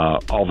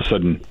all of a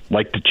sudden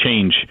like to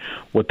change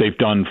what they've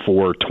done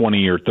for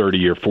 20 or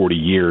 30 or 40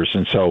 years.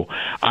 And so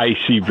I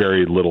see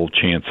very little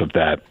chance of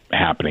that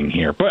happening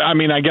here. But, I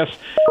mean, I guess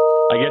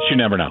you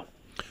never know.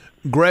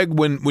 Greg,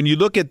 when you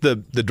look at the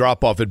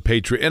drop-off at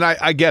Patriots, and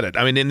I get it.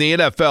 I mean, in the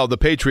NFL, the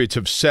Patriots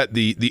have set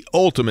the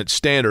ultimate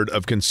standard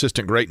of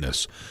consistent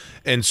greatness.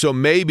 And so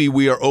maybe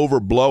we are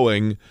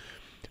overblowing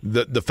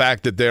the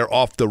fact that they're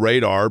off the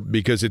radar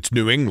because it's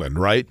New England,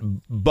 right?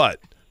 But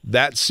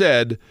that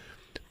said,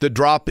 the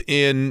drop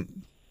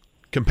in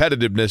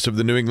competitiveness of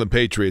the New England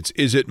Patriots,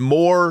 is it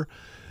more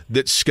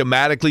that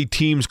schematically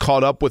teams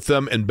caught up with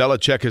them and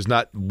Belichick has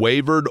not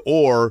wavered,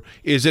 or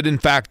is it in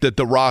fact that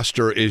the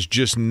roster is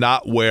just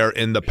not where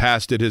in the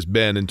past it has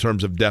been in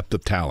terms of depth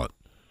of talent?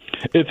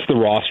 It's the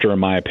roster, in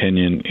my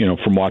opinion,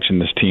 from watching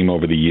this team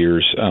over the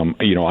years.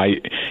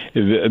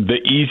 The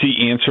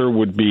easy answer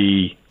would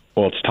be,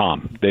 well, it's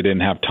Tom. They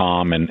didn't have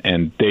Tom,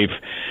 and they've,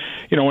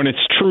 and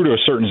it's true to a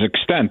certain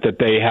extent that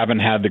they haven't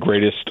had the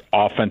greatest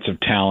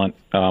offensive talent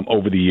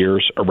over the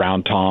years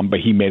around Tom, but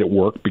he made it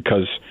work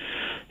because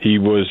he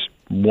was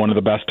one of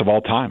the best of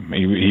all time.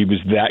 He was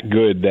that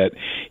good that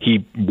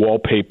he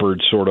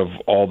wallpapered sort of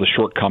all the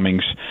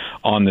shortcomings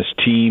on this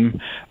team.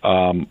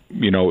 The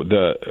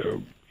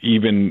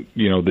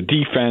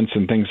defense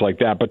and things like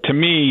that. But to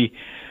me,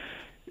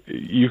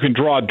 you can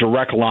draw a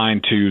direct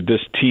line to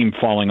this team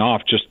falling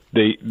off. Just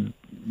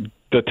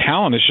the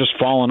talent is just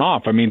fallen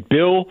off. I mean,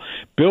 Bill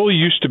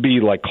used to be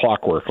like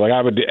clockwork. Like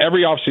I would do,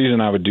 every offseason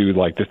I would do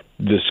like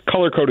this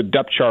color-coded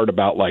depth chart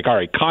about like, all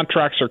right,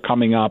 contracts are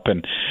coming up,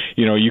 and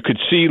you could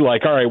see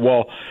like, all right,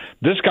 well,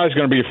 this guy's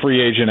going to be a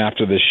free agent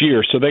after this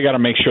year, so they got to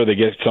make sure they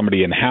get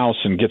somebody in-house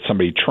and get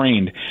somebody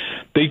trained.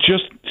 They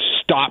just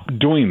stopped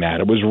doing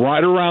that. It was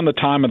right around the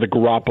time of the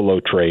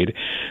Garoppolo trade.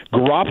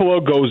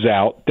 Garoppolo goes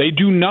out. They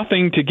do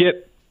nothing to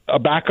get a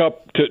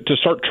backup to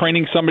start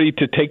training somebody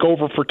to take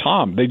over for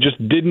Tom. They just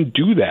didn't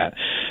do that.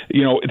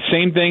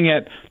 Same thing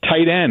at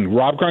tight end.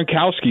 Rob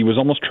Gronkowski was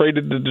almost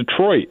traded to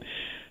Detroit.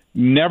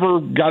 Never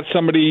got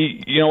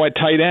somebody, at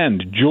tight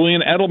end.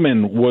 Julian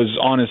Edelman was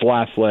on his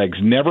last legs.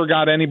 Never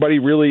got anybody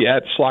really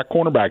at slot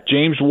cornerback.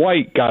 James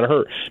White got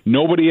hurt.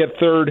 Nobody at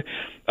third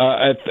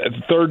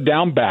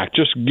down back.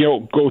 Just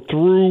go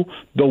through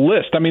the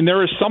list. I mean,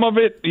 there is some of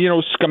it,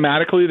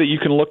 schematically that you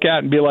can look at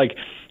and be like,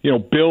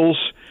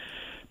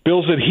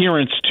 Bill's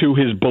adherence to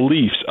his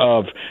beliefs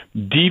of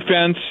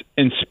defense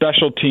and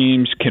special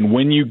teams can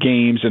win you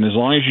games, and as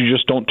long as you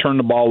just don't turn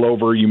the ball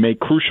over, you make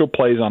crucial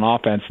plays on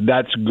offense,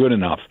 that's good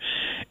enough.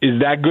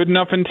 Is that good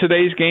enough in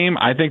today's game?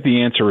 I think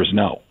the answer is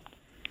no.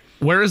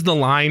 Where is the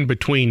line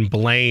between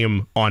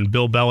blame on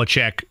Bill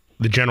Belichick,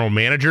 the general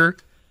manager,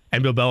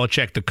 and Bill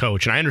Belichick, the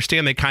coach? And I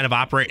understand they kind of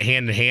operate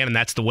hand in hand, and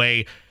that's the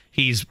way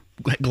he's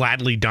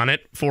gladly done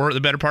it for the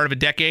better part of a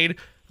decade.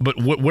 But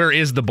where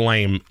is the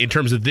blame in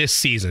terms of this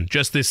season,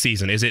 just this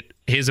season? Is it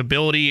his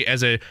ability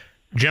as a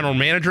general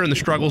manager and the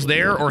struggles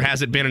there, or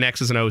has it been an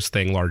X's and O's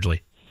thing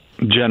largely?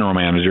 General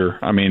manager.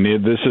 I mean,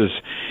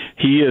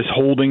 he is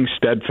holding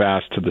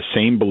steadfast to the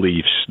same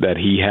beliefs that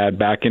he had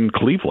back in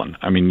Cleveland.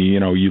 I mean,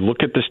 you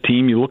look at this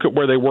team, you look at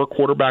where they were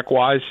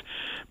quarterback-wise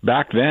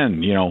back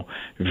then,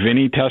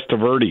 Vinny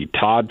Testaverde,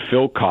 Todd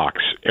Philcox,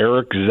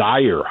 Eric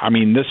Zaire. I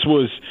mean, this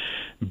was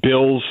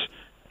Bill's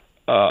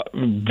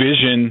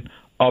vision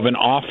of an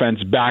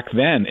offense back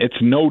then. It's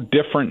no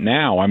different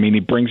now. I mean, he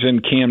brings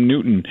in Cam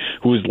Newton,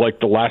 who is like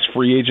the last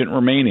free agent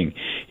remaining.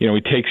 He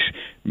takes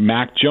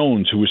Mac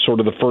Jones, who was sort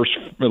of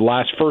the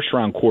last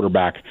first-round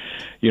quarterback,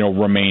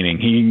 remaining.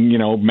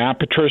 Matt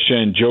Patricia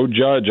and Joe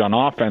Judge on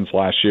offense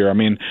last year. I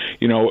mean,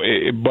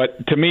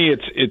 but to me,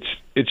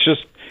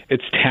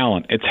 it's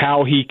talent. It's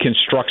how he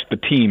constructs the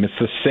team. It's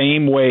the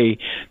same way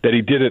that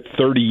he did it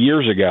 30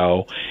 years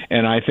ago,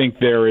 and I think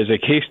there is a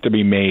case to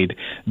be made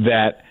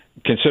that,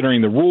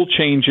 considering the rule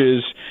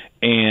changes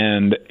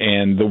and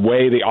the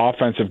way the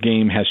offensive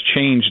game has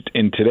changed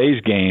in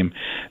today's game,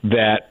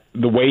 that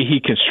the way he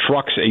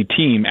constructs a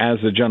team as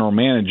the general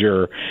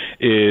manager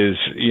is,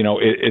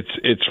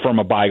 it's from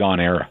a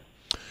bygone era.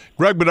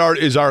 Greg Bedard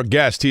is our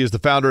guest. He is the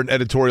founder and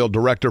editorial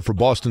director for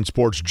Boston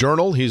Sports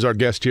Journal. He's our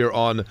guest here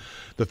on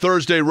the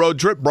Thursday Road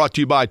Trip, brought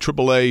to you by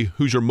AAA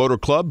Hoosier Motor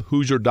Club,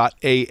 Hoosier.aaa.com.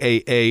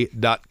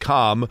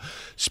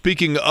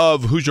 Speaking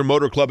of Hoosier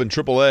Motor Club and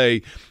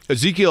AAA,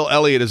 Ezekiel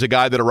Elliott is a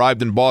guy that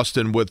arrived in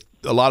Boston with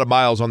a lot of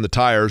miles on the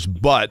tires,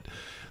 but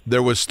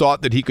there was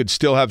thought that he could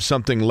still have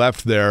something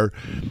left there.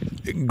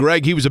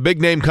 Greg, he was a big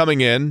name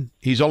coming in.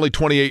 He's only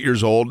 28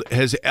 years old.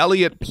 Has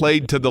Elliott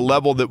played to the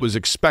level that was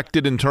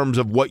expected in terms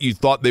of what you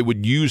thought they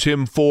would use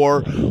him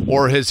for,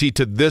 or has he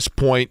to this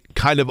point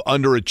kind of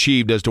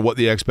underachieved as to what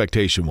the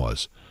expectation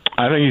was?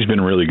 I think he's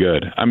been really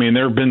good. I mean,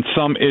 there have been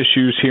some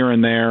issues here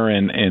and there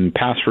in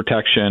pass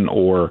protection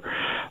or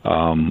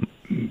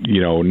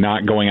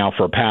not going out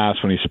for a pass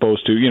when he's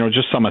supposed to,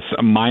 just some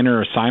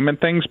minor assignment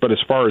things. But as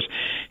far as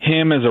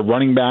him as a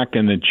running back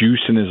and the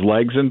juice in his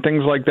legs and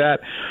things like that,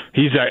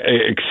 he's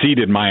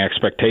exceeded my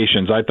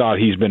expectations. I thought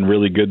he's been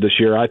really good this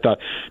year. I thought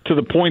to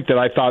the point that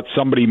I thought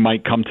somebody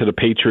might come to the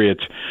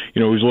Patriots,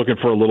 who's looking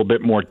for a little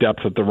bit more depth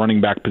at the running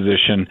back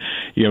position,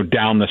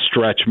 down the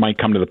stretch, might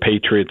come to the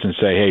Patriots and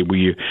say, hey, will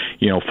you,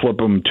 flip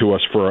him to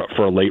us for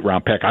a late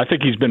round pick. I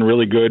think he's been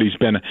really good. He's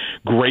been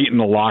great in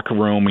the locker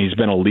room. He's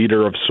been a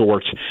leader of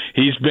sorts.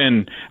 He's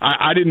been.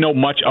 I didn't know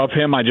much of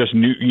him. I just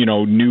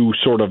knew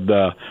sort of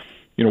the,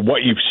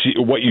 what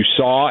you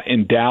saw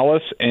in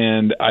Dallas,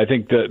 and I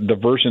think the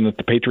version that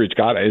the Patriots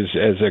got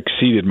has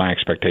exceeded my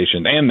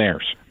expectations and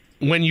theirs.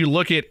 When you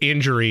look at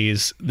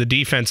injuries, the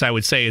defense, I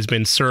would say, has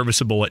been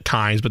serviceable at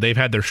times, but they've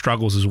had their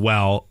struggles as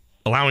well.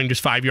 Allowing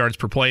just 5 yards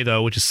per play,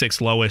 though, which is sixth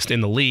lowest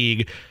in the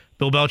league.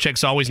 Bill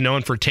Belichick's always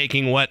known for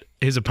taking what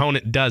his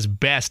opponent does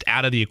best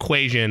out of the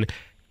equation.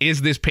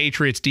 Is this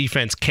Patriots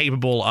defense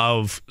capable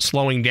of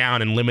slowing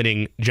down and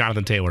limiting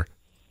Jonathan Taylor?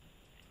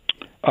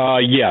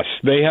 Yes,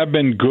 they have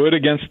been good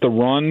against the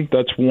run.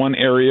 That's one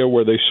area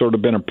where they've sort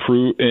of been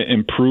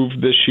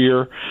improved this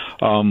year.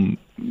 They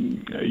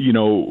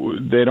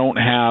don't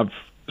have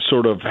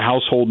sort of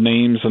household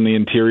names on the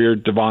interior.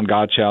 Devon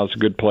Godchaux is a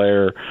good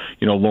player.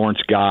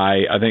 Lawrence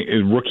Guy. I think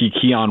rookie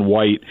Keon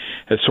White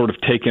has sort of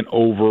taken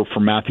over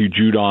for Matthew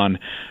Judon,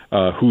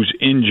 who's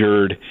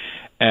injured,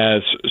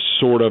 as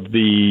sort of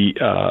the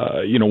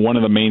one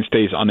of the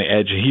mainstays on the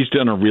edge. He's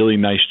done a really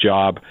nice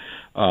job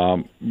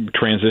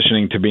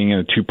transitioning to being in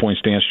a 2-point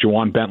stance.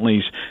 Juwan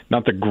Bentley's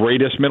not the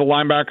greatest middle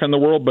linebacker in the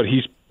world, but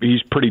he's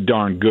pretty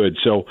darn good.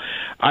 So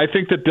I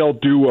think that they'll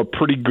do a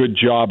pretty good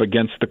job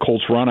against the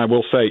Colts run. I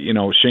will say,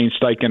 Shane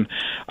Steichen,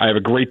 I have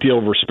a great deal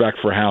of respect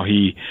for how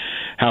he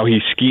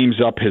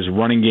schemes up his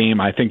running game.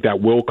 I think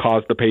that will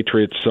cause the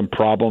Patriots some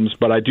problems,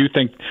 but I do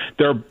think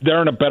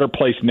they're in a better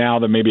place now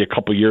than maybe a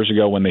couple years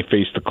ago when they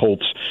faced the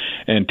Colts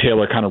and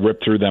Taylor kind of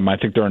ripped through them. I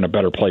think they're in a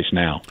better place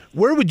now.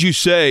 Where would you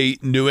say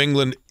New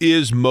England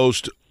is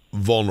most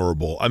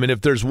vulnerable? I mean,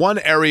 if there's one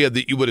area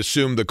that you would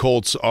assume the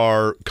Colts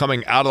are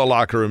coming out of the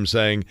locker room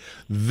saying,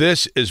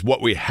 this is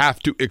what we have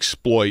to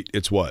exploit,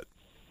 it's what?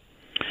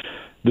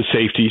 The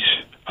safeties.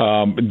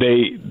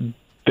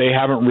 They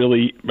haven't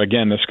really,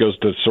 again, this goes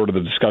to sort of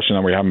the discussion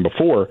that we were having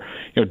before,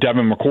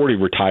 Devin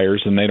McCourty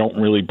retires and they don't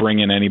really bring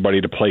in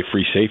anybody to play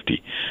free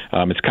safety.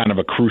 It's kind of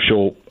a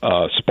crucial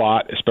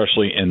spot,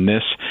 especially in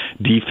this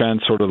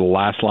defense, sort of the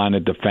last line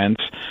of defense.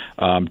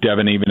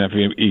 Devin, even if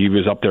he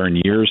was up there in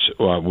years,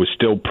 was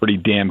still pretty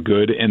damn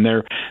good. And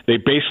they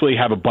basically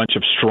have a bunch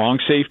of strong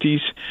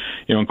safeties,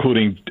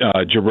 including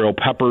Jabril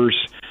Peppers,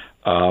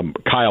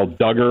 Kyle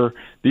Duggar.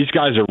 These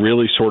guys are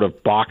really sort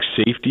of box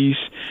safeties,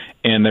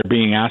 and they're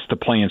being asked to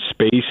play in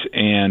space,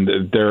 and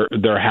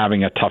they're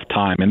having a tough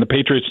time. And the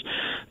Patriots,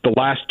 the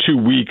last 2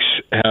 weeks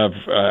have,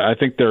 I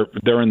think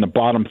they're in the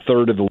bottom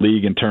third of the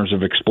league in terms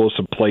of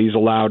explosive plays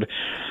allowed.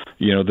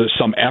 There's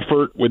some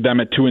effort with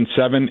them at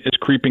 2-7 is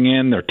creeping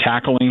in. Their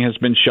tackling has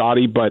been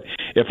shoddy, but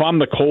if I'm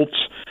the Colts,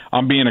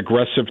 I'm being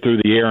aggressive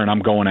through the air and I'm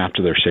going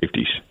after their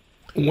safeties.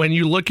 When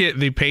you look at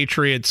the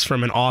Patriots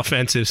from an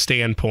offensive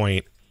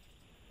standpoint,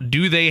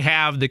 do they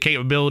have the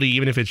capability,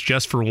 even if it's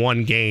just for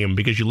one game?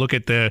 Because you look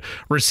at the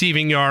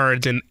receiving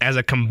yards, and as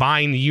a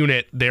combined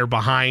unit, they're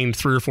behind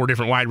 3 or 4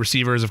 different wide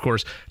receivers. Of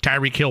course,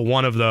 Tyreek Hill,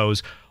 one of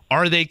those.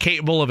 Are they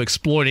capable of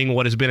exploiting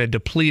what has been a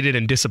depleted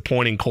and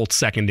disappointing Colts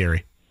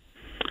secondary?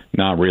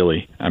 Not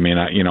really. I mean,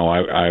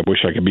 I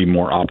wish I could be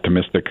more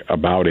optimistic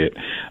about it.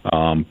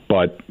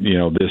 But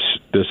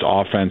this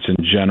offense in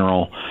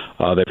general,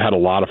 they've had a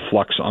lot of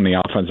flux on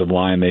the offensive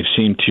line. They've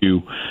seemed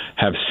to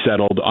have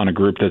settled on a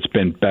group that's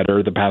been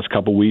better the past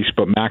couple weeks.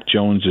 But Mac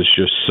Jones is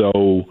just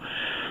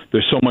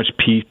there's so much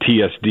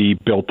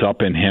PTSD built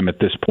up in him at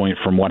this point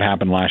from what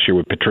happened last year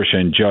with Patricia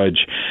and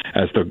Judge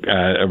as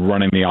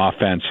running the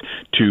offense,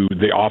 to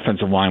the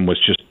offensive line was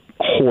just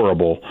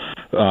horrible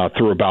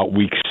through about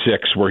week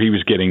 6, where he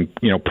was getting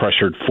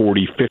pressured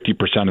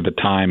 40-50% of the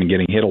time and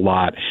getting hit a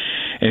lot,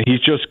 and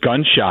he's just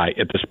gun shy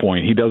at this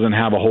point. He doesn't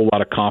have a whole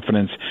lot of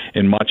confidence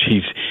in much.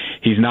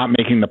 He's not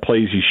making the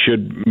plays he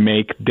should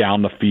make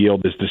down the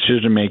field. His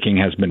decision making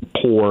has been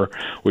poor,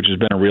 which has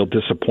been a real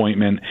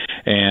disappointment.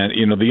 And,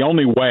 the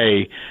only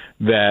way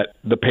that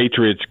the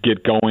Patriots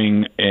get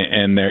going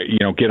and they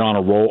get on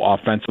a roll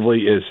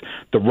offensively is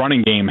the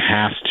running game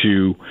has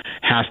to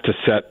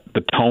set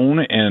the tone,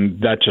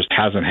 and that just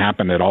hasn't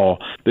happened at all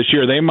this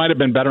year. They might have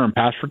been better in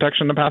pass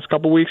protection the past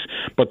couple of weeks,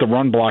 but the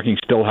run blocking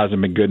still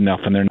hasn't been good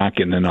enough, and they're not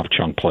getting enough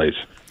chunk plays.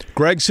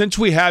 Greg, since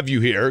we have you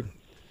here,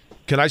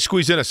 can I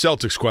squeeze in a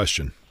Celtics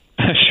question?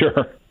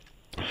 Sure.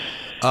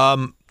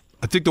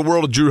 I think the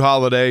world of Drew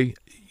Holiday,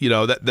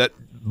 that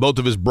both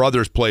of his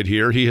brothers played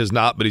here. He has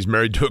not, but he's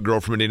married to a girl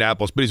from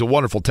Indianapolis. But he's a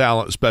wonderful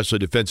talent, especially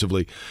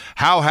defensively.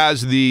 How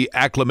has the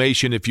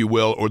acclimation, if you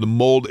will, or the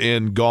mold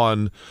in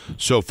gone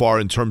so far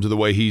in terms of the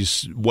way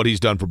what he's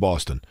done for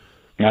Boston?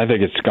 I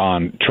think it's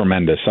gone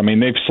tremendous. I mean,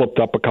 they've slipped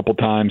up a couple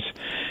times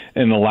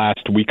in the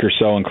last week or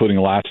so, including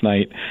last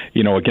night,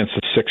 against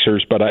the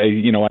Sixers. But I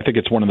think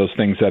it's one of those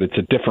things that it's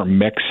a different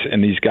mix,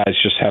 and these guys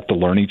just have to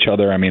learn each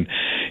other. I mean,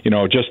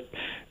 just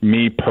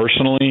me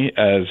personally,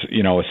 as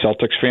a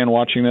Celtics fan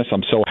watching this,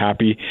 I'm so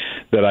happy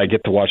that I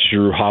get to watch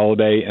Drew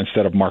Holiday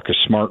instead of Marcus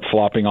Smart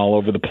flopping all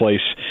over the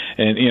place.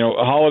 And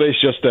Holiday's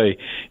just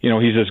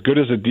he's as good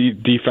as a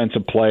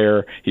defensive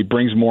player. He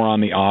brings more on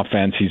the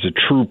offense. He's a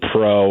true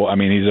pro. I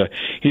mean,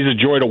 he's a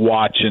joy to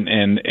watch,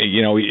 and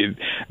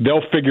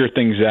they'll figure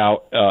things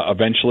out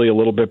eventually a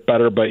little bit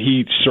better. But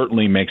he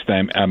certainly makes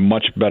them a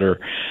much better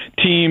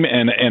team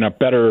and a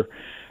better,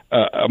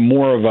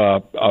 more of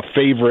a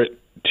favorite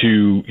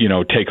to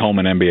take home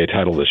an NBA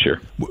title this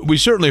year. We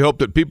certainly hope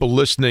that people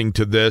listening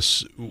to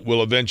this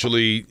will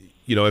eventually,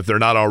 if they're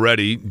not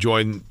already,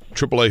 join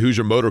AAA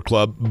Hoosier Motor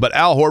Club. But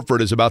Al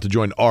Horford is about to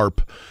join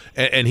ARP,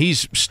 and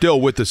he's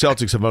still with the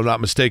Celtics, if I'm not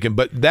mistaken.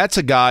 But that's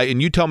a guy,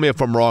 and you tell me if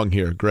I'm wrong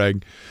here,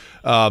 Greg.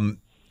 Horford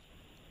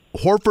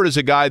is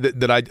a guy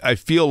that I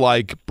feel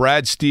like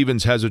Brad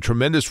Stevens has a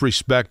tremendous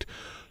respect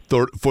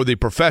for the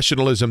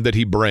professionalism that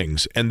he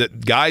brings, and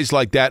that guys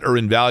like that are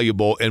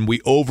invaluable, and we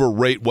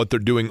overrate what they're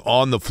doing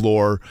on the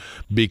floor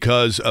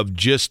because of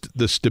just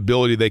the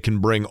stability they can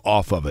bring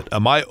off of it.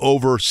 Am I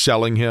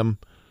overselling him?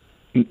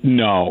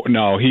 No,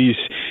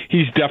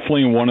 he's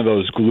definitely one of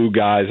those glue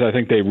guys. I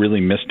think they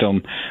really missed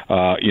him,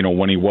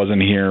 when he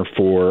wasn't here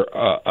for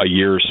a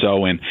year or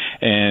so. And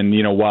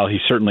while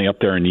he's certainly up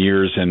there in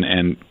years,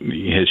 and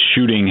his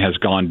shooting has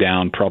gone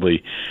down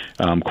probably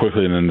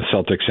quicker than the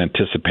Celtics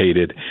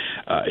anticipated,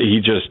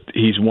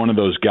 he's one of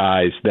those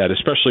guys that,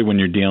 especially when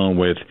you're dealing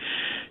with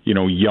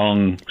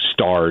young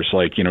stars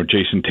like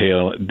Jason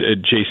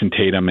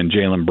Tatum and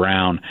Jaylen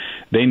Brown,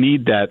 they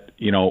need that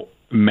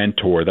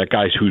mentor, that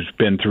guy who's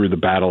been through the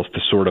battles to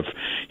sort of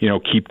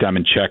keep them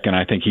in check, and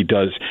I think he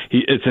does.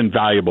 It's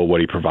invaluable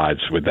what he provides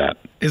with that.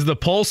 Is the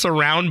pulse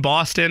around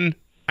Boston?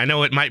 I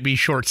know it might be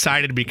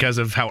short-sighted because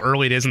of how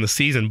early it is in the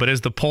season, but is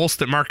the pulse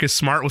that Marcus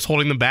Smart was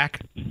holding them back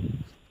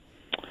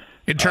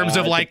in terms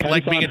of like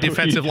being a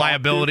defensive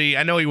liability?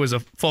 I know he was a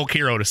folk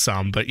hero to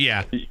some, but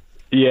yeah.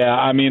 Yeah,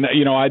 I mean,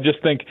 I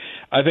think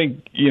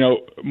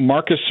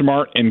Marcus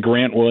Smart and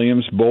Grant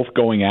Williams both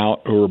going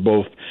out, who are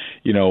both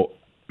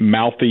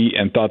mouthy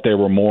and thought they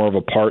were more of a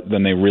part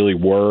than they really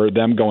were.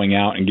 Them going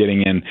out and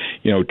getting in,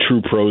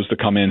 true pros to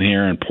come in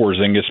here, and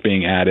Porzingis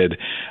being added.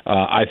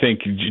 I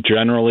think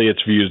generally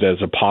it's viewed as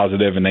a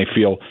positive, and they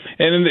feel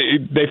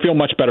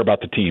much better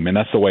about the team, and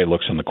that's the way it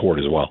looks on the court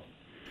as well.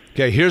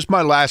 Okay, here's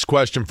my last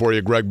question for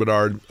you, Greg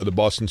Bedard of the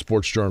Boston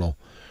Sports Journal.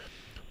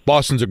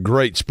 Boston's a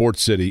great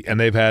sports city, and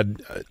they've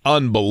had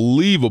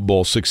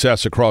unbelievable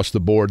success across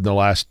the board in the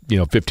last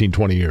 15,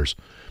 20 years.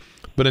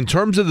 But in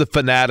terms of the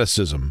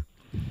fanaticism,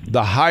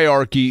 the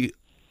hierarchy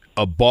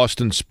of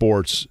Boston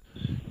sports,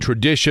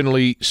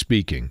 traditionally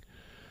speaking,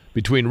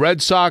 between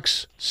Red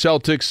Sox,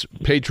 Celtics,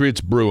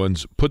 Patriots,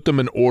 Bruins, put them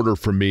in order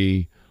for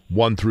me,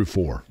 1 through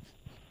 4.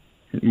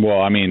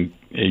 Well, I mean,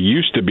 it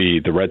used to be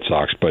the Red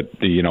Sox, but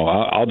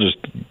I'll just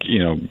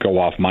go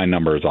off my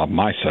numbers off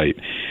my site.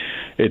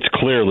 It's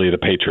clearly the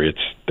Patriots,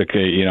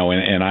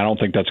 and I don't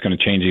think that's going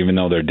to change even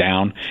though they're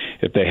down.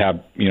 If they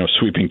have,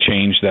 sweeping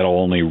change, that'll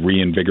only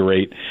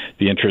reinvigorate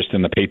the interest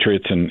in the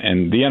Patriots.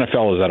 And the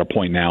NFL is at a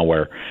point now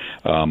where,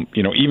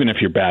 even if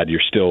you're bad, you're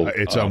still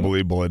it's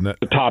unbelievable, isn't it?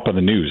 The top of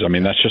the news. I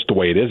mean, that's just the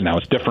way it is now.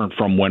 It's different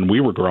from when we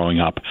were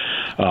growing up,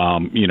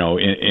 in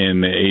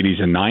the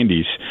 80s and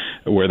 90s,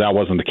 where that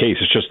wasn't the case.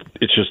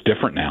 It's just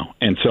different now.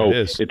 And so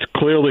it's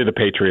clearly the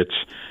Patriots.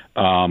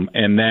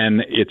 And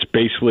then it's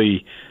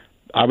basically,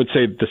 I would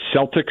say the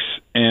Celtics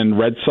and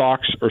Red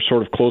Sox are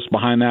sort of close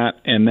behind that,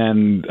 and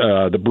then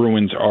the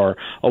Bruins are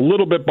a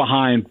little bit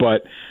behind,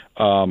 but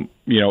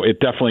it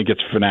definitely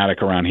gets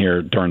fanatic around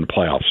here during the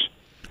playoffs.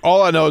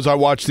 All I know is I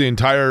watched the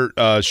entire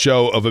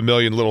show of A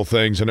Million Little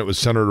Things, and it was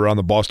centered around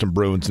the Boston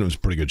Bruins, and it was a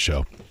pretty good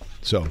show.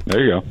 So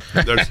there you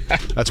go.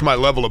 That's my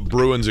level of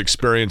Bruins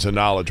experience and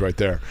knowledge right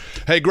there.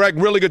 Hey, Greg,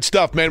 really good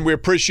stuff, man. We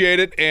appreciate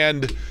it,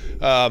 and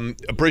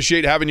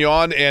appreciate having you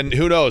on. And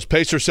who knows,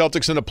 Pacers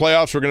Celtics in the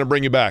playoffs, we're going to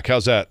bring you back.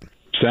 How's that?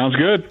 Sounds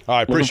good. All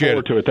right, appreciate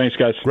it. To it. Thanks,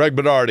 guys. Greg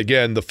Bedard,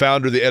 again, the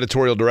founder, the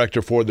editorial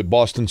director for the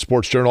Boston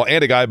Sports Journal,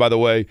 and a guy, by the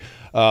way,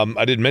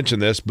 I didn't mention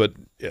this, but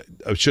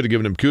I should have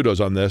given him kudos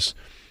on this.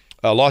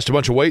 Lost a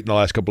bunch of weight in the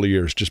last couple of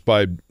years just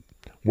by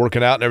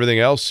working out and everything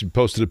else. He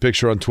posted a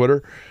picture on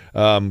Twitter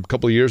a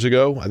couple of years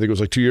ago. I think it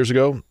was like 2 years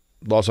ago.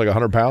 Lost like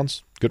 100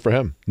 pounds. Good for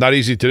him. Not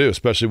easy to do,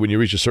 especially when you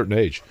reach a certain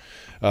age.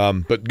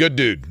 But good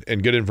dude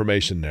and good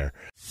information there.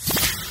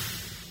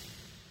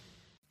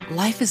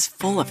 Life is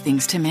full of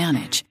things to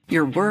manage.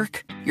 Your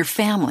work, your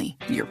family,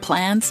 your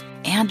plans,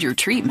 and your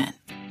treatment.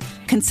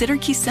 Consider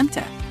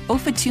Kesimpta,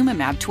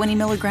 ofatumumab 20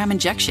 milligram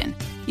injection.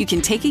 You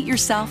can take it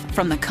yourself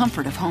from the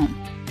comfort of home.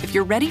 If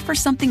you're ready for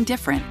something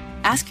different,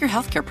 ask your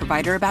healthcare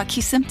provider about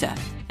Kesimpta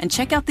and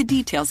check out the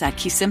details at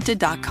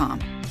kesimpta.com.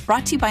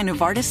 Brought to you by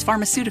Novartis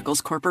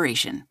Pharmaceuticals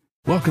Corporation.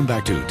 Welcome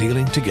back to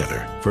Dealing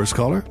Together. First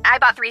caller? I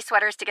bought 3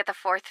 sweaters to get the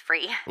 4th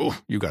free. Oh,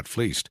 you got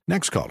fleeced.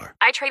 Next caller.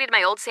 I traded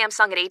my old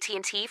Samsung at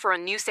AT&T for a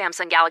new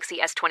Samsung Galaxy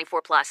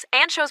S24 Plus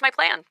and chose my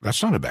plan.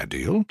 That's not a bad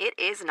deal. It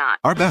is not.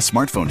 Our best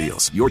smartphone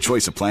deals. Your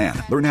choice of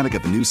plan. Learn how to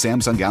get the new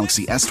Samsung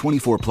Galaxy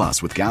S24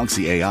 Plus with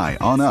Galaxy AI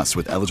on us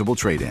with eligible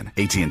trade-in.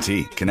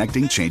 AT&T.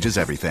 Connecting changes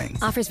everything.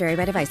 Offers vary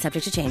by device.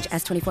 Subject to change.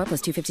 S24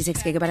 plus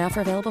 256 gigabyte offer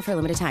available for a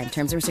limited time.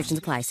 Terms and restrictions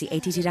apply. See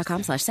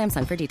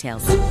att.com/Samsung for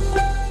details.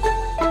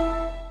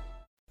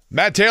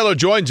 Matt Taylor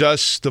joins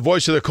us, the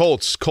voice of the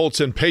Colts. Colts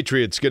and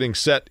Patriots getting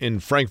set in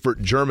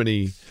Frankfurt,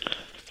 Germany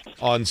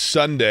on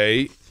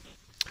Sunday.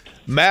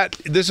 Matt,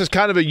 this is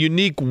kind of a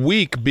unique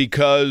week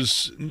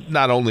because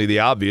not only the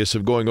obvious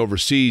of going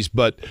overseas,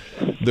 but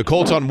the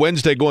Colts on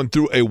Wednesday going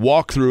through a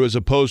walkthrough as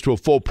opposed to a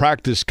full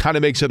practice kind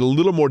of makes it a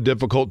little more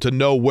difficult to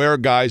know where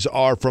guys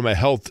are from a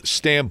health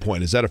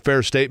standpoint. Is that a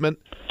fair statement?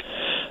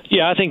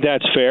 Yeah, I think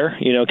that's fair,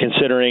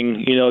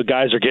 considering,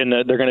 guys are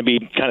they're going to be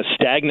kind of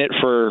stagnant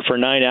for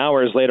 9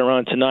 hours later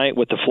on tonight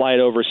with the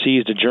flight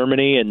overseas to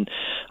Germany and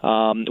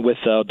with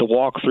the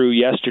walkthrough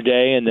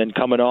yesterday and then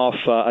coming off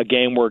a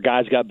game where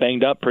guys got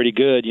banged up pretty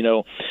good.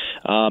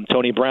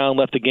 Tony Brown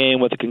left the game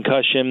with a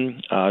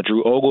concussion.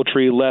 Drew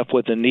Ogletree left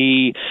with a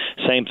knee.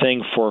 Same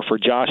thing for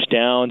Josh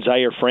Downs.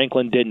 Zaire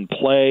Franklin didn't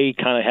play,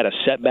 kind of had a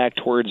setback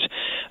towards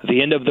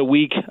the end of the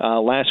week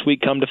last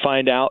week, come to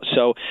find out.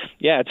 So,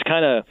 yeah, it's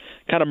kind of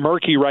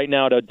murky right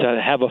now to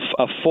have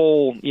a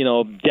full,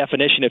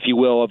 definition, if you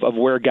will, of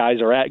where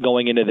guys are at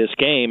going into this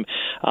game.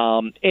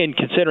 And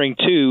considering,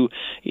 too,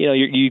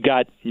 you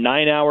got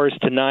 9 hours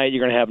tonight.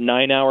 You're going to have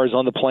 9 hours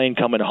on the plane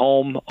coming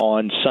home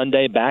on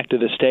Sunday back to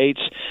the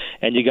States,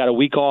 and you got a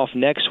week off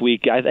next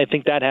week. I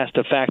think that has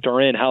to factor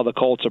in how the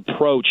Colts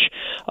approach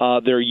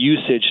their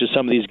usage to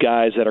some of these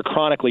guys that are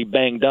chronically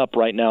banged up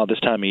right now this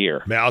time of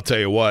year. Man, I'll tell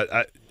you what,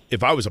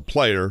 if I was a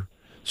player,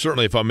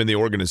 certainly if I'm in the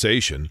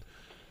organization,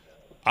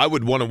 I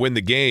would want to win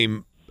the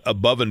game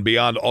above and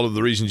beyond all of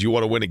the reasons you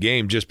want to win a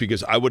game just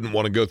because I wouldn't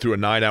want to go through a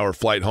 9-hour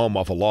flight home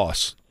off a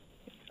loss.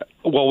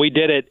 Well, we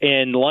did it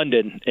in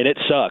London, and it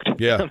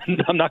sucked. Yeah.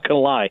 I'm not going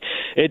to lie.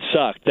 It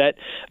sucked.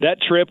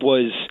 That trip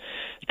was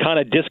kind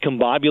of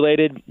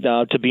discombobulated,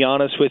 to be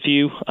honest with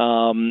you.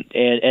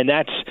 And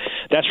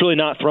that's really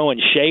not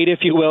throwing shade, if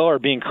you will, or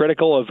being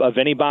critical of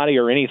anybody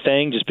or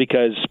anything, just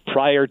because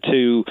prior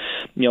to,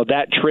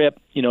 that trip,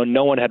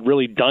 no one had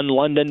really done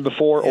London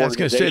before. Yeah, I was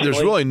going to say,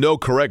 there's really no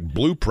correct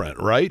blueprint,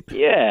 right?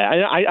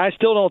 Yeah, I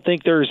still don't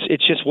think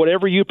it's just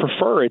whatever you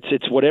prefer.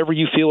 It's whatever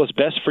you feel is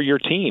best for your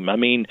team. I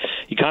mean,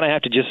 you kind of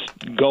have to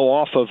just go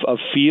off of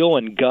feel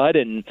and gut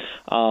and,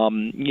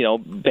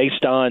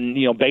 based on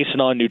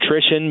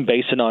nutrition,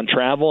 based on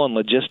travel and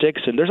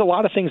logistics. And there's a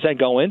lot of things that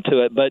go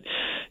into it. But,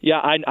 yeah,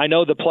 I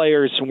know the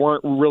players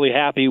weren't really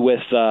happy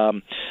with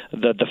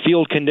the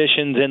field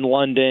conditions in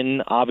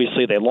London.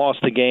 Obviously, they lost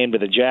the game to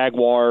the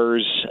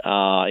Jaguars.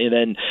 And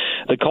then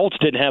the Colts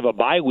didn't have a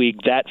bye week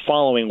that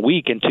following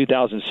week in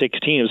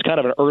 2016. It was kind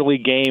of an early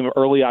game,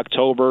 early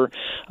October,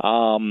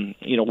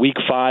 week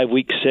 5,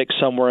 week 6,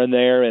 somewhere in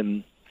there.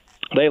 And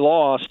they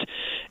lost,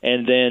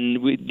 and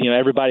then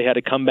everybody had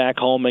to come back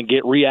home and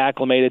get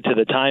reacclimated to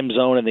the time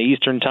zone and the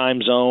Eastern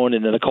time zone,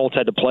 and then the Colts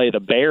had to play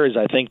the Bears,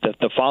 I think,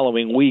 the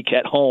following week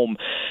at home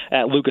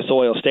at Lucas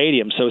Oil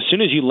Stadium. So as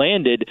soon as you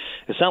landed,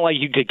 it's not like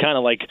you could kind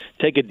of like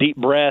take a deep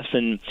breath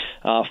and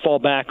fall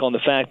back on the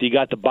fact that you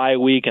got the bye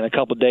week and a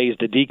couple of days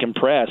to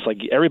decompress. Like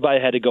everybody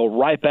had to go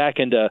right back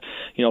into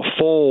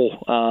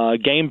full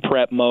game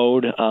prep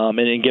mode and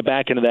then get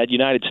back into that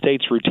United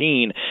States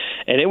routine,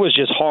 and it was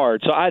just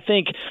hard. So I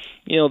think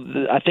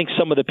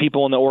some of the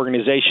people in the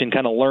organization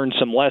kind of learned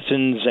some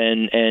lessons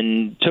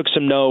and took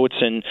some notes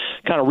and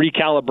kind of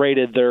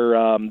recalibrated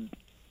their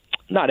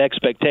not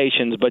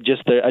expectations, but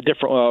just a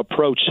different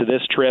approach to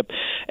this trip.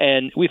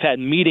 And we've had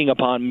meeting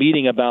upon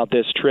meeting about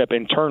this trip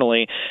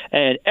internally,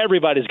 and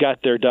everybody's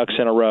got their ducks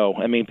in a row.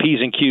 I mean, P's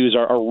and Q's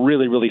are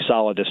really, really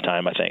solid this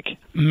time, I think.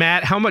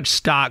 Matt, how much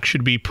stock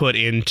should be put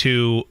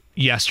into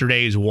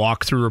yesterday's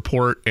walkthrough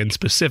report? And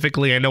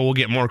specifically, I know we'll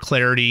get more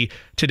clarity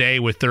today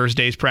with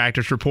Thursday's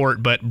practice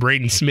report, but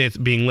Braden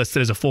Smith being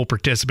listed as a full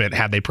participant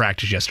had they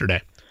practiced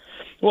yesterday?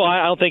 Well,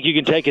 I don't think you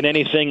can take it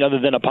anything other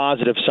than a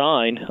positive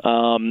sign.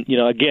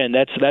 Again,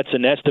 that's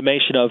an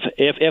estimation of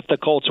if the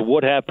Colts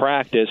would have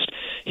practiced,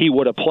 he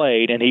would have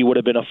played and he would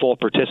have been a full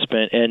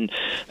participant, and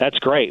that's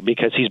great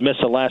because he's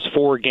missed the last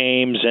 4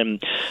 games, and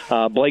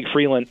Blake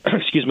Freeland,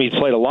 he's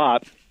played a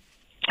lot.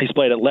 He's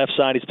played at left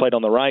side. He's played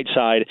on the right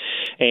side.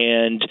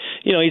 And,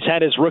 he's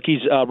had his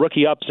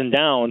rookie ups and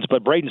downs.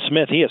 But Braden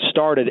Smith, he has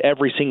started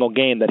every single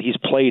game that he's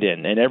played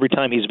in. And every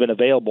time he's been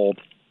available,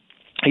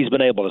 he's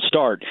been able to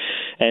start.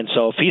 And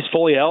so if he's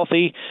fully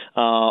healthy,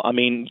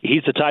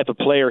 he's the type of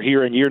player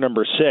here in year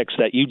number 6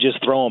 that you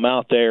just throw him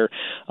out there.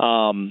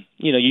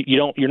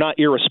 You're not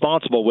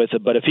irresponsible with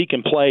it, but if he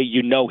can play,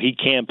 he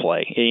can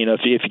play.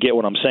 If you get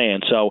what I'm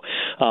saying. So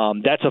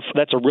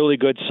that's a really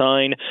good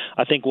sign.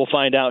 I think we'll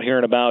find out here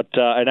in about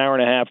an hour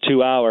and a half,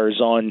 2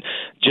 hours on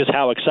just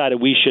how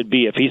excited we should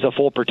be. If he's a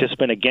full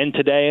participant again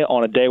today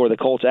on a day where the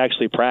Colts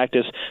actually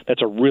practice,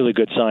 that's a really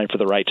good sign for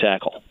the right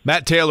tackle.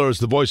 Matt Taylor is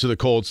the voice of the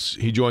Colts.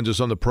 He joins us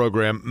on the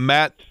program.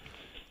 Matt,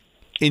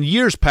 in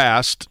years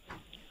past,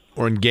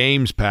 or in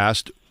games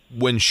past,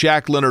 when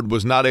Shaq Leonard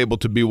was not able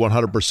to be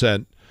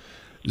 100%,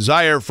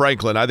 Zaire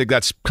Franklin, I think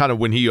that's kind of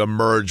when he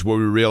emerged, where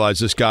we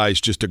realized this guy is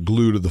just a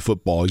glue to the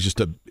football. He's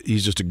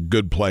just a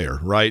good player,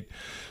 right?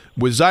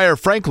 With Zaire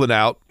Franklin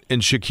out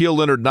and Shaquille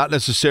Leonard not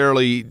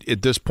necessarily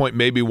at this point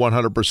maybe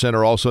 100%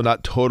 or also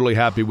not totally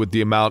happy with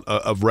the amount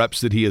of reps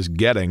that he is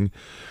getting,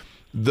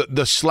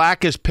 the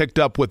slack is picked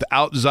up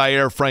without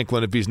Zaire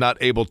Franklin if he's not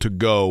able to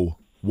go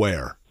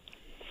where?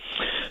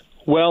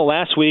 Well,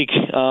 last week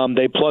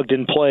they plugged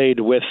and played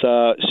with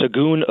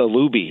Segun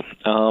Olubi.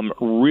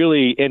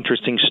 Really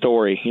interesting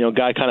story.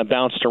 Guy kind of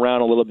bounced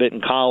around a little bit in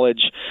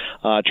college,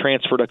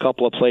 transferred a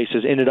couple of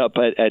places, ended up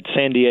at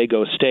San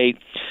Diego State.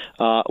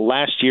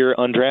 Last year,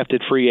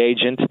 undrafted free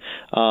agent,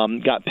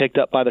 got picked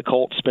up by the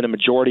Colts, spent a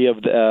majority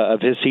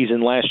of his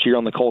season last year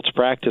on the Colts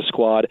practice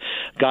squad,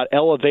 got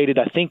elevated,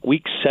 I think,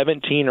 week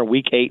 17 or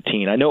week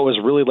 18. I know it was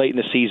really late in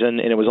the season,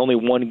 and it was only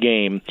one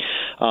game.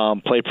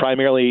 Played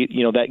primarily,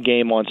 that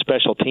game on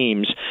special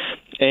teams.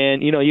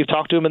 And, you've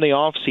talked to him in the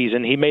off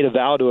season. He made a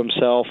vow to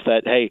himself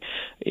that, hey,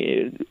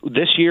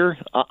 this year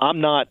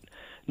I'm not,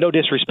 no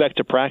disrespect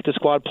to practice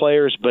squad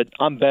players, but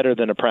I'm better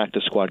than a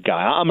practice squad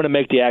guy. I'm going to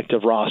make the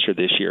active roster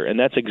this year. And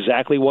that's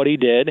exactly what he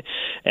did.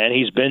 And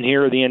he's been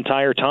here the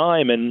entire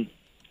time. And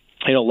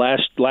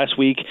last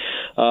week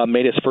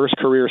made his first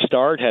career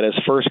start, had his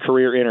first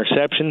career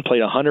interception,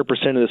 played 100%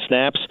 of the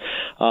snaps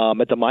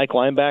at the Mike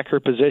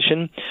linebacker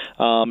position.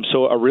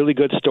 So a really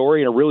good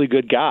story and a really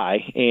good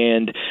guy.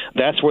 And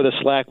that's where the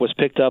slack was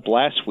picked up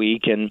last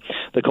week. And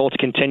the Colts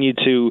continued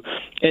to,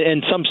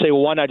 and some say,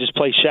 well, why not just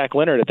play Shaq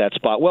Leonard at that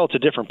spot? Well, it's a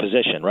different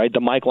position, right? The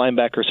Mike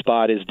linebacker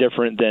spot is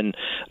different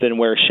than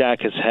where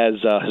Shaq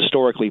has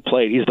historically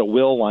played. He's the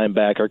will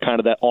linebacker, kind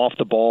of that off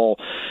the ball,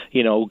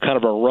 kind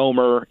of a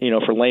roamer,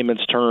 for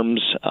layman's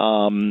terms,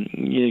 kind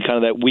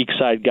of that weak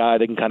side guy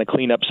that can kind of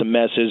clean up some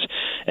messes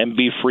and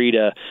be free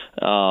to,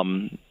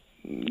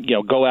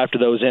 go after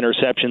those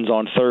interceptions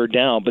on third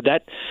down. But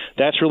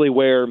that's really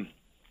where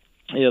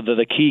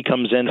the key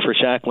comes in for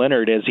Shaq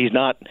Leonard is he's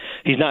not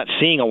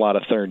seeing a lot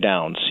of third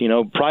downs.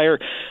 Prior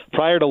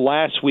to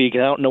last week,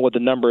 and I don't know what the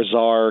numbers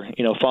are,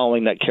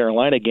 following that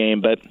Carolina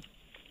game, but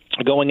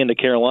going into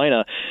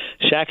Carolina,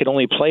 Shaq had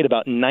only played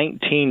about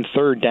 19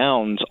 third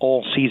downs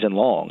all season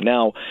long.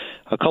 Now,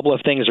 a couple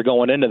of things are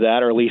going into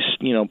that, or at least,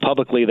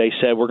 publicly they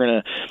said we're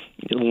going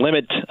to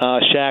limit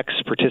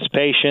Shaq's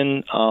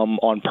participation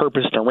on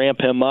purpose to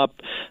ramp him up,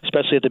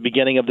 especially at the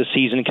beginning of the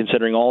season,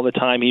 considering all the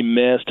time he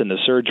missed and the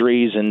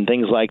surgeries and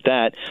things like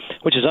that,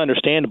 which is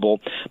understandable.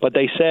 But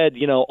they said,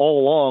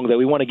 all along that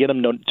we want to get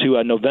him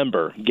to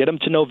November. Get him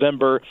to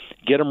November,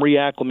 get him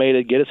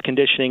reacclimated, get his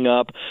conditioning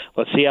up.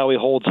 Let's see how he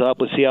holds up.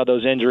 Let's see how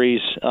those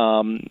injuries,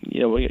 how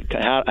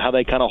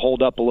they kind of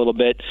hold up a little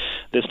bit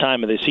this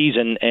time of the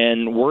season.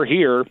 And we're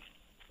here.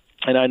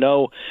 And I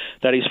know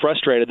that he's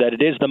frustrated that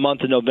it is the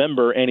month of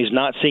November and he's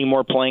not seeing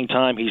more playing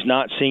time. He's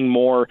not seeing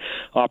more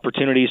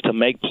opportunities to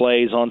make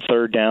plays on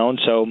third down.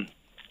 So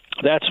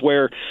that's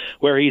where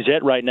he's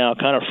at right now,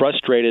 kind of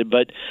frustrated.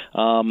 But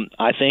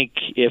I think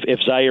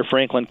if Zaire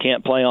Franklin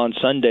can't play on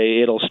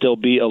Sunday, it'll still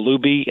be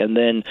Olubi and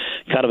then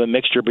kind of a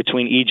mixture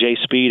between E.J.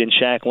 Speed and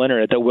Shaq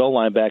Leonard at the will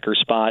linebacker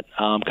spot,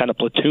 kind of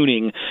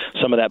platooning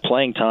some of that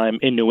playing time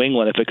in New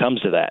England if it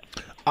comes to that.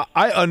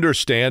 I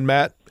understand,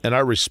 Matt, and I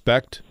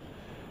respect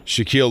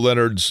Shaquille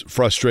Leonard's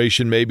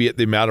frustration maybe at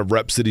the amount of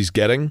reps that he's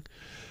getting.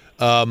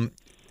 My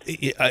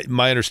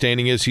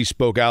understanding is he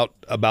spoke out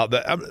about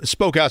that.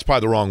 Spoke out is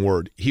probably the wrong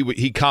word.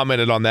 He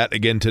commented on that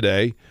again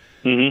today.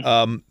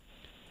 Mm-hmm.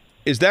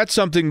 Is that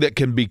something that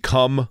can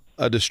become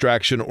a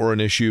distraction or an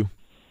issue?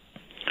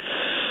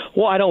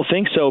 Well, I don't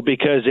think so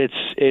because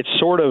it's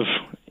sort of,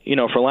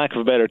 for lack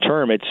of a better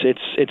term,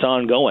 it's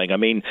ongoing. I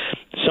mean,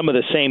 some of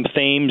the same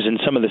themes and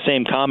some of the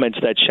same comments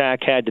that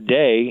Shaq had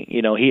today,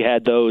 he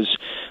had those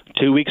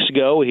 2 weeks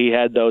ago. He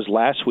had those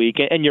last week.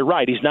 And you're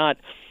right. He's not,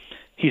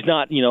 he's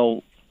not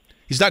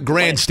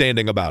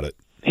grandstanding about it.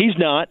 He's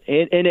not,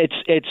 and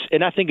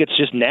and I think it's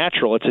just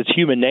natural. It's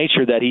human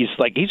nature that he's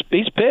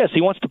pissed. He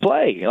wants to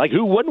play. Like,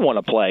 who wouldn't want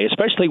to play?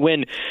 Especially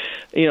when,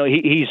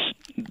 he's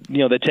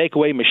the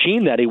takeaway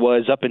machine that he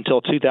was up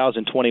until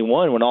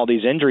 2021, when all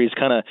these injuries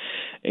kind of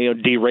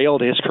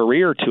derailed his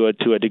career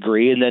to a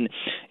degree. And then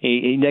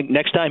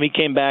next time he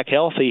came back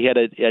healthy, he had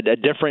a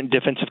different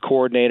defensive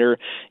coordinator,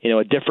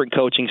 a different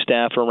coaching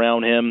staff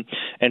around him.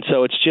 And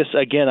so it's just,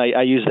 again,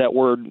 I use that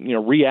word,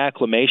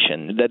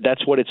 reacclimation.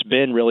 That's what it's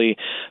been really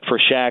for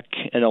Shaq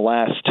in the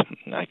last,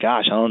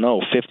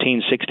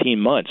 15, 16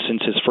 months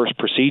since his first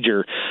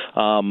procedure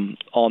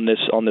on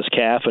this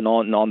calf and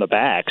on the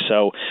back.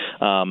 So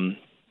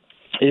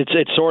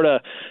it's sort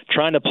of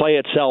trying to play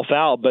itself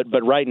out,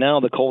 but right now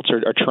the Colts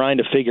are trying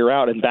to figure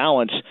out and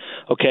balance,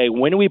 okay,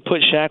 when do we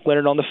put Shaq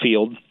Leonard on the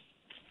field?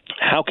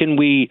 How can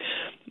we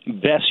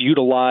best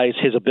utilize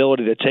his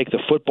ability to take the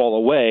football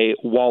away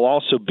while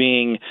also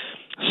being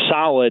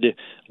solid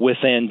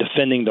within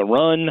defending the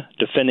run,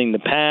 defending the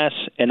pass,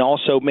 and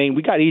also,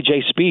 we got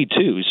EJ Speed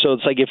too. So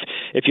it's like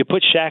if you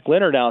put Shaq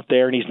Leonard out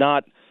there and he's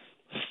not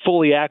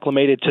fully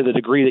acclimated to the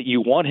degree that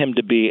you want him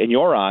to be in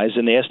your eyes,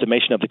 in the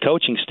estimation of the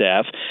coaching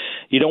staff,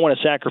 you don't want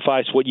to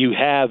sacrifice what you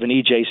have in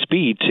EJ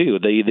Speed too,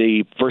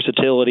 the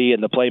versatility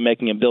and the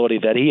playmaking ability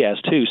that he has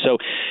too. So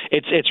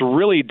it's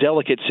really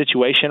delicate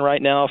situation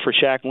right now for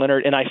Shaq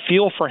Leonard, and I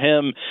feel for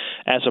him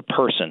as a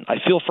person. I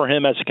feel for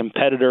him as a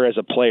competitor, as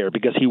a player,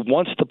 because he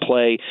wants to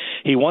play,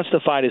 he wants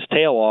to fight his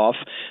tail off,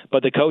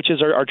 but the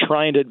coaches are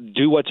trying to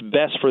do what's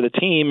best for the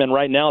team, and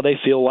right now they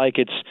feel like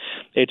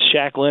it's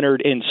Shaq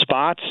Leonard in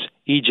spots,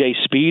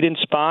 EJ Speed in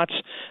spots,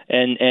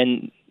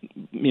 and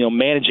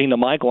managing the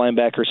Mike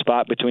linebacker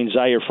spot between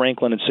Zaire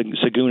Franklin and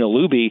Saguna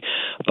Luby.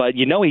 But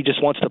he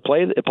just wants to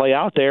play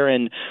out there,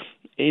 and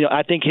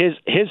I think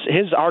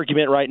his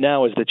argument right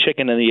now is the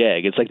chicken and the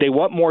egg. It's like they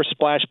want more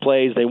splash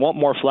plays, they want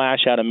more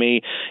flash out of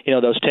me,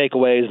 those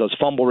takeaways, those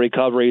fumble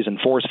recoveries and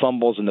forced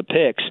fumbles and the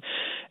picks.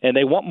 And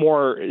they want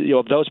more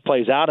of those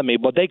plays out of me,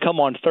 but they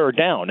come on third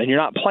down, and you're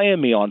not playing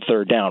me on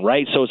third down,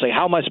 right? So it's like,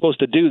 how am I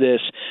supposed to do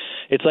this?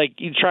 It's like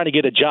you're trying to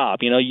get a job.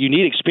 You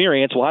need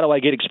experience. Well, how do I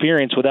get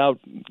experience without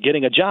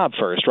getting a job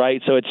first,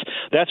 right? So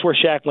that's where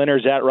Shaq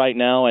Leonard's at right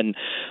now, and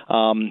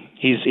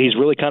he's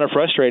really kind of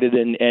frustrated.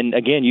 And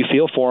again, you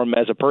feel for him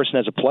as a person,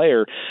 as a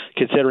player,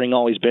 considering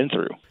all he's been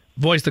through.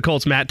 Voice the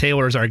Colts, Matt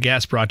Taylor is our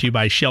guest, brought to you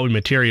by Shelby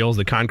Materials,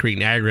 the concrete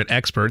and aggregate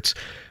experts.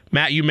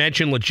 Matt, you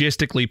mentioned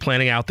logistically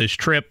planning out this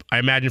trip. I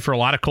imagine for a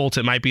lot of Colts,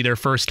 it might be their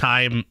first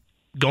time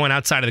going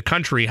outside of the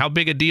country. How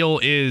big a deal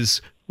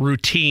is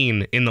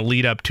routine in the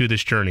lead up to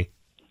this journey?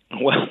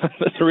 Well,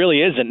 there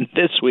really isn't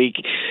this week.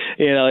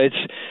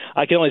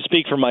 I can only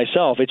speak for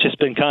myself. It's just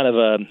been kind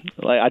of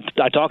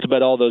I talked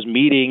about all those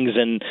meetings,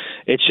 and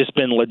it's just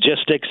been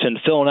logistics and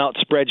filling out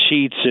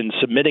spreadsheets and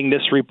submitting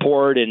this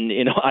report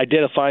and,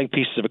 identifying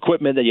pieces of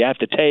equipment that you have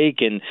to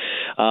take and,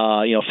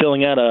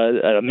 filling out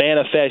a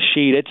manifest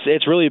sheet.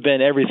 It's really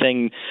been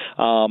everything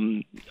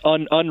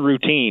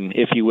unroutine,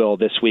 if you will,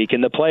 this week.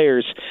 And the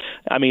players,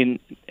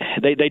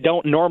 they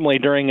don't normally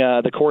during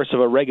the course of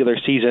a regular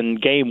season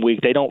game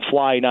week, they don't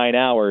fly 9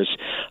 hours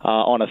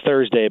on a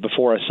Thursday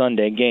before a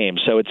Sunday game.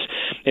 So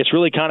it's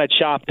really kind of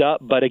chopped up.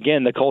 But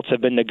again, the Colts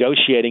have been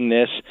negotiating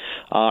this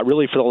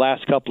really for the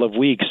last couple of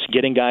weeks,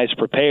 getting guys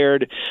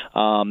prepared,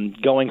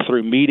 going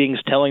through meetings,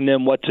 telling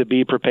them what to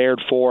be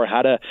prepared for,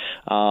 how to,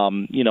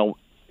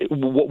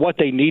 what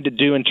they need to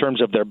do in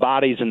terms of their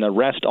bodies and the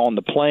rest on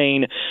the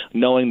plane,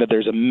 knowing that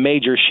there's a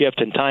major shift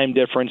in time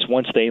difference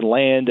once they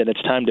land and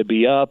it's time to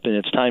be up and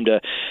it's time to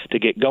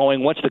get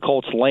going. Once the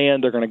Colts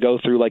land, they're going to go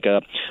through like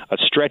a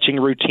stretching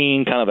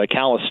routine, kind of a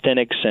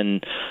calisthenics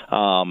and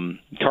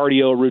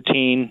cardio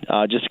routine,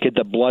 just to get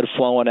the blood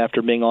flowing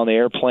after being on the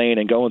airplane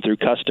and going through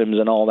customs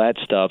and all that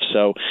stuff.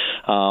 So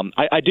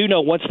I do know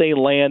once they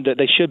land that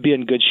they should be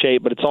in good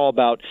shape, but it's all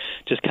about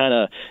just kind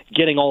of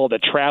getting all of the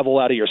travel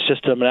out of your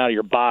system and out of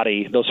your body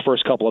those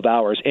first couple of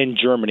hours in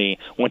Germany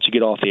once you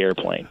get off the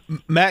airplane.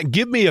 Matt,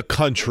 give me a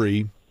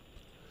country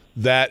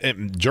that,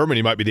 and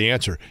Germany might be the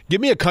answer,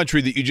 give me a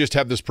country that you just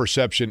have this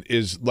perception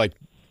is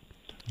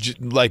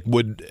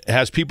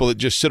has people that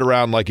just sit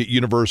around like at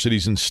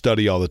universities and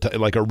study all the time,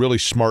 like are really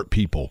smart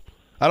people.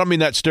 I don't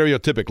mean that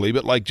stereotypically,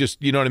 but like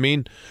just, you know what I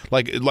mean?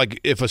 Like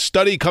if a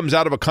study comes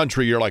out of a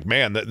country, you're like,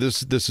 man,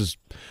 this is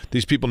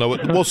these people know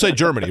it. We'll say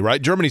Germany, right?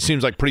 Germany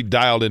seems like pretty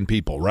dialed in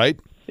people, right?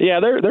 Yeah,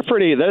 they're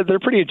pretty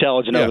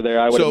intelligent over there,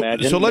 I would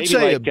imagine. So let's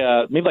say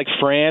maybe like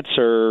France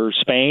or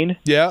Spain.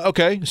 Yeah,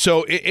 okay.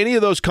 So any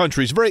of those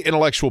countries, very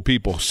intellectual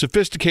people,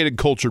 sophisticated,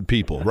 cultured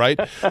people, right?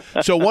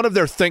 So one of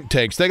their think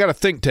tanks, they got a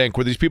think tank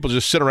where these people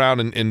just sit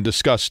around and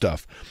discuss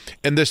stuff.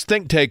 And this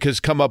think tank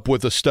has come up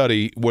with a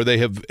study where they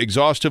have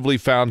exhaustively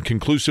found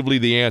conclusively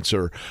the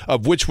answer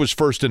of which was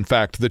first, in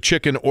fact, the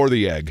chicken or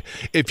the egg.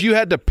 If you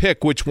had to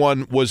pick which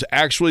one was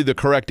actually the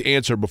correct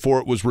answer before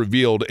it was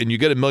revealed, and you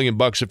get $1 million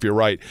if you're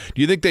right,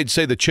 do you think they'd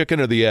say the chicken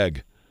or the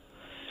egg?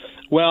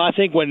 Well, I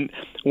think when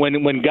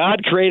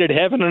God created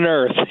heaven and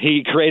earth,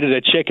 he created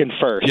a chicken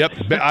first. Yep,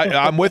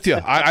 I'm with you.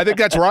 I think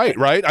that's right?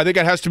 I think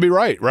it has to be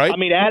right? I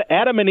mean,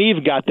 Adam and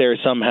Eve got there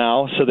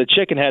somehow, so the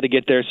chicken had to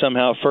get there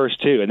somehow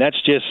first, too. And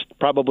that's just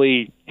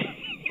probably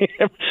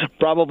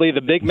probably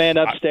the big man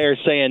upstairs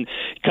saying,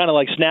 kind of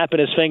like snapping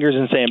his fingers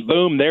and saying,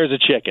 boom, there's a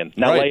chicken.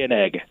 Now lay an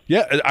egg.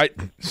 Yeah,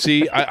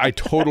 I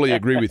totally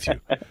agree with you.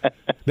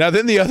 Now,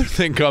 then the other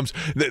thing comes,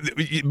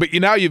 but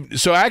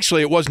so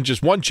actually it wasn't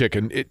just one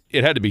chicken.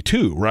 It had to be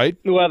two, right?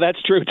 Well,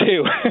 that's true,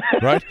 too.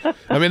 Right?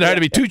 I mean, there had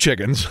to be two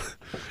chickens.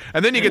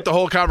 And then you get the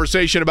whole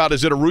conversation about,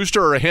 is it a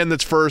rooster or a hen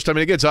that's first? I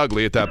mean, it gets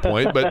ugly at that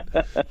point. But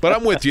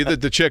I'm with you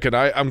that the chicken,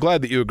 I'm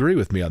glad that you agree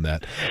with me on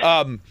that.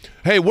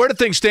 Hey, where do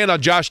things stand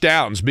on Josh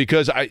Downs?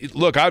 Because, I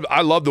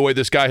love the way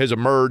this guy has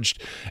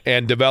emerged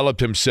and developed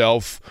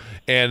himself.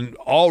 And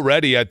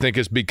already, I think,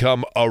 has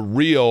become a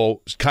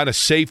real kind of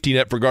safety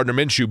net for Gardner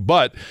Minshew.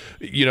 But,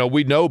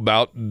 we know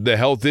about the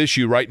health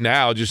issue right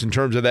now, just in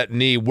terms of that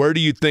knee. Where do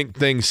you think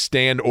things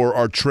stand or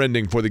are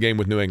trending for the game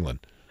with New England?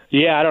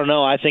 Yeah, I don't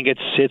know. I think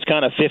it's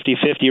kind of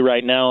 50-50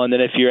 right now. And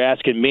then if you're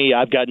asking me,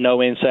 I've got no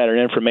insider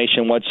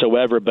information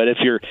whatsoever. But if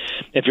you're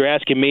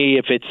asking me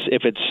if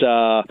it's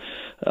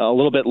a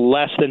little bit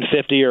less than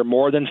 50 or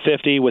more than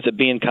 50, with it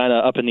being kind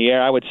of up in the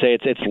air, I would say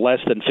it's less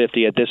than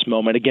 50 at this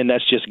moment. Again,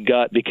 that's just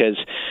gut because,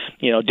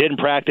 didn't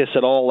practice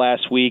at all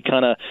last week,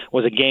 kind of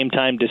was a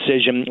game-time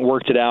decision,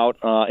 worked it out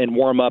in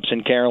warm-ups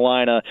in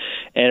Carolina,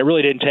 and it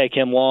really didn't take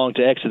him long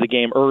to exit the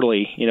game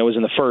early. It was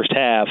in the first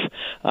half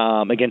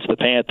against the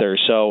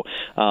Panthers. So,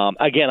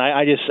 again,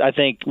 I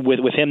think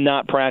with him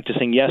not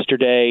practicing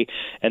yesterday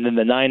and then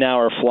the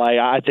 9-hour flight,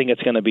 I think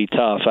it's going to be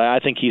tough. I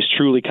think he's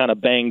truly kind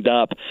of banged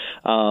up.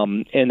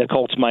 And the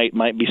Colts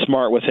might be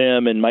smart with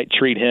him and might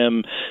treat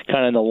him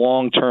kind of in the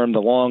long term,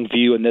 the long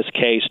view in this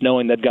case,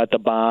 knowing they've got the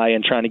bye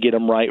and trying to get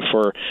him right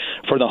for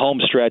the home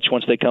stretch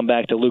once they come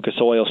back to Lucas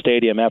Oil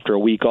Stadium after a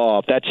week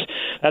off.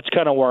 That's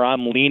kind of where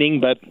I'm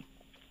leaning, but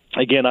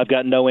again, I've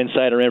got no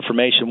insider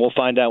information. We'll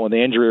find out when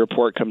the injury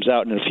report comes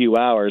out in a few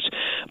hours.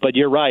 But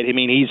you're right. I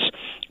mean,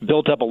 he's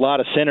built up a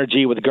lot of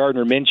synergy with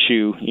Gardner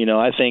Minshew.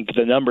 I think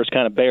the numbers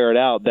kind of bear it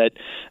out that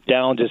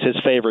Downs is his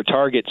favorite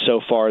target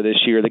so far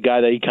this year, the guy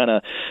that he kind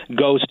of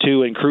goes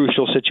to in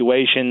crucial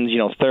situations,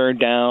 third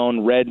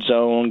down, red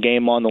zone,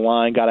 game on the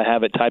line, got to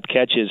have it type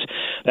catches.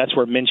 That's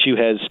where Minshew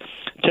has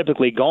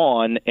typically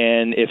gone,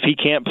 and if he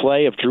can't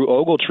play, if Drew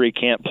Ogletree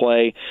can't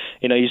play,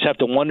 you just have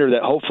to wonder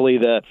that hopefully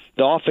the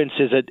offense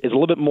is a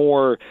little bit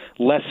more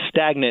less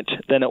stagnant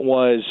than it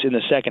was in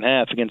the second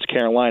half against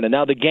Carolina.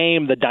 Now the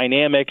game, the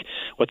dynamic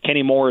with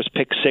Kenny Moore's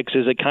pick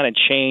sixes, it kind of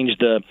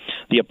changed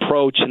the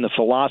approach and the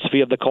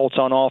philosophy of the Colts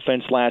on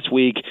offense last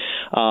week.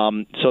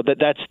 So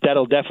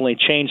that'll definitely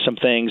change some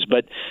things,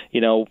 but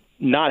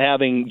not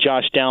having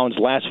Josh Downs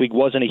last week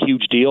wasn't a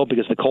huge deal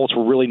because the Colts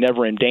were really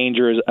never in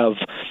danger of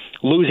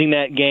losing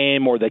that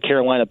game or the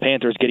Carolina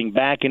Panthers getting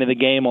back into the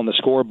game on the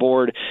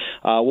scoreboard.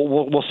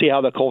 We'll see how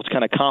the Colts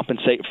kind of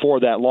compensate for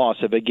that loss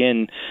if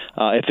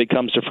it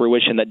comes to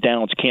fruition that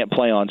Downs can't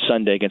play on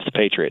Sunday against the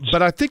Patriots.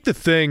 But I think the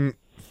thing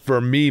for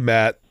me,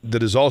 Matt,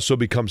 that has also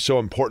become so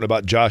important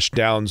about Josh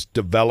Downs'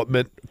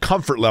 development,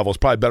 comfort level is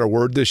probably a better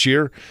word this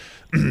year,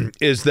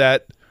 is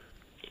that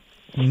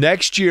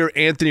next year,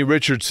 Anthony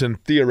Richardson,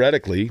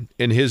 theoretically,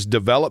 in his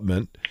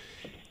development,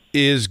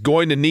 is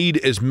going to need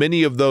as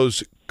many of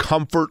those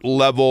comfort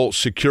level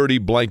security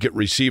blanket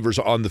receivers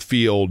on the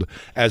field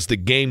as the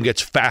game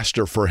gets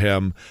faster for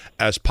him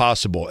as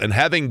possible. And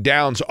having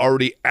Downs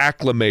already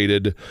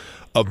acclimated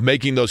of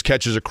making those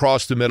catches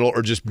across the middle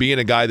or just being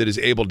a guy that is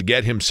able to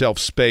get himself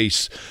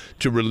space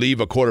to relieve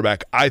a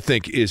quarterback, I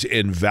think is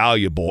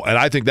invaluable. And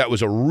I think that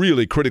was a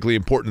really critically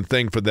important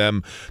thing for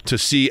them to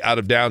see out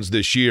of Downs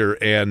this year,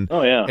 and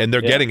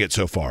they're getting it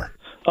so far.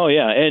 Oh,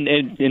 yeah,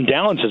 and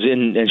Downs is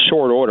in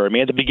short order. I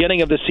mean, at the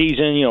beginning of the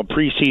season,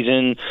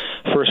 preseason,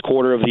 first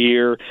quarter of the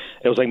year,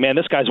 it was like, man,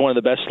 this guy's one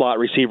of the best slot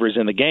receivers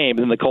in the game. And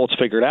then the Colts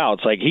figured out,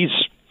 it's like he's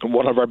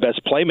one of our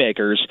best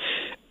playmakers,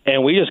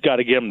 and we just got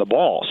to get him the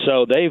ball.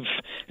 So they've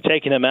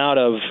taken him out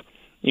of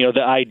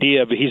the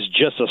idea of he's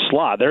just a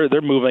slot. They're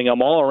moving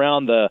him all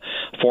around the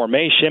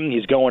formation.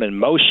 He's going in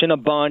motion a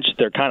bunch.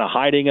 They're kind of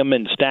hiding him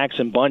in stacks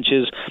and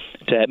bunches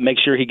to make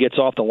sure he gets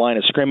off the line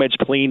of scrimmage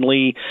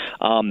cleanly.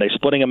 They're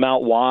splitting him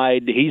out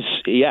wide.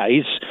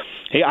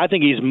 I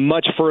think he's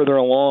much further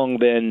along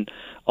than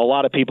a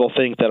lot of people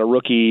think that a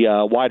rookie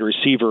wide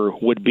receiver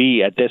would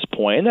be at this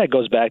point. And that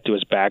goes back to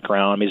his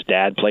background. His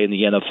dad played in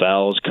the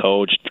NFL, his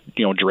coach,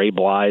 Dre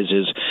Bly's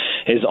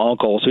his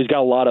uncle. So he's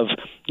got a lot of,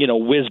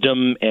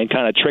 wisdom and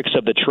kind of tricks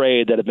of the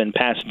trade that have been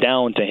passed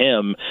down to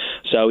him.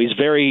 So he's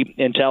very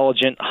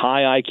intelligent,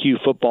 high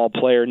IQ football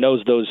player,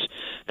 knows those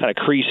kind of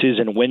creases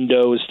and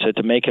windows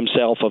to make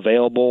himself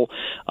available.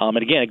 And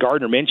again,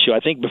 Gardner Minshew, I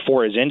think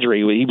before his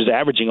injury, he was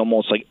averaging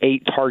almost like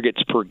 8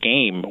 targets per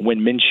game when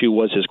Minshew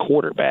was his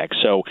quarterback.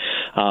 So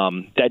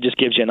that just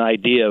gives you an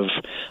idea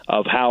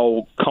of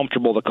how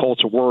comfortable the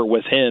Colts were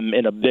with him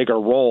in a bigger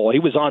role. He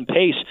was on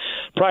pace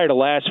prior to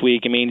last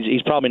week. I mean,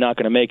 he's probably not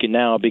going to make it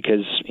now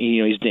because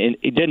he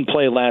didn't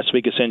play last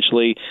week,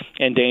 essentially,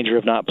 in danger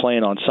of not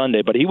playing on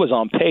Sunday. But he was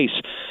on pace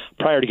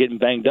prior to getting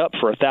banged up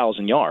for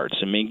 1,000 yards.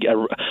 I mean,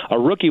 a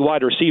rookie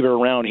wide receiver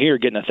around here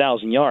getting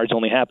 1,000 yards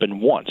only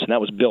happened once, and that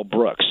was Bill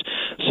Brooks.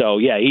 So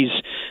yeah,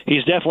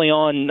 he's definitely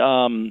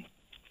on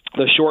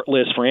the short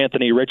list for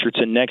Anthony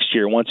Richardson next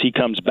year once he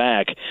comes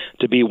back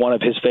to be one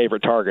of his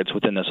favorite targets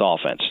within this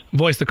offense.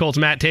 Voice of the Colts,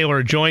 Matt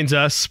Taylor, joins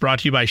us, brought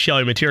to you by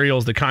Shelley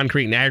Materials, the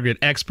concrete and aggregate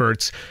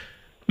experts.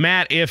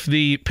 Matt, if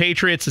the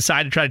Patriots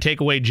decide to try to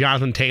take away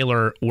Jonathan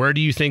Taylor, where do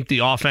you think the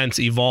offense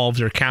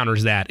evolves or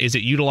counters that? Is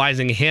it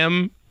utilizing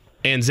him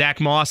and Zach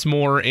Moss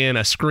more in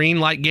a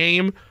screen-like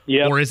game?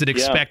 Yep. Or is it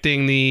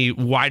expecting the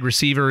wide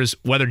receivers,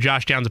 whether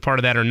Josh Downs a part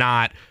of that or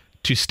not,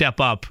 to step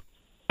up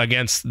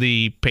against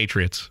the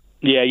Patriots?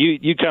 Yeah,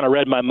 you kind of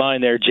read my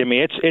mind there, Jimmy.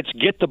 It's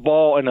get the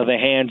ball into the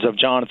hands of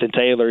Jonathan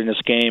Taylor in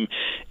this game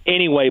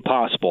any way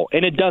possible.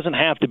 And it doesn't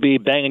have to be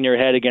banging your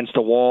head against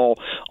the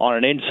wall on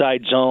an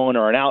inside zone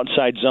or an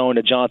outside zone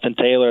to Jonathan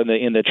Taylor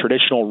in the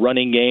traditional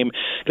running game,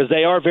 because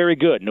they are very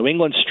good. New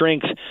England's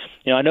strength,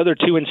 I know they're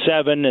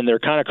 2-7 and they're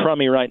kind of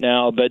crummy right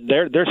now, but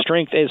their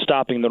strength is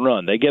stopping the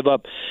run. They give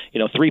up,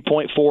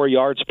 3.4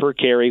 yards per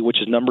carry,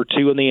 which is number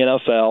 2 in the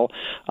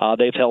NFL.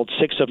 They've held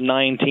 6 of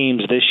 9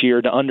 teams this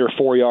year to under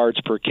 4 yards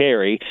per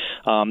carry.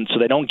 So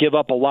they don't give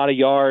up a lot of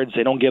yards.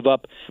 They don't give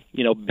up,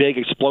 big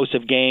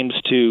explosive games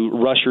to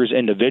rushers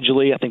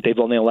individually. I think they've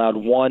only allowed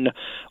one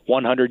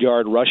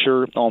 100-yard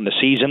rusher on the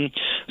season.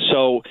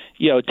 So,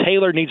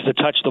 Taylor needs to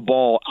touch the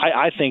ball.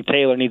 I think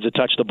Taylor needs to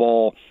touch the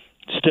ball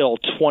still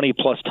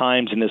 20-plus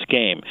times in this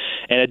game.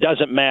 And it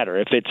doesn't matter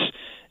if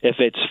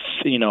it's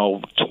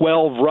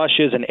 12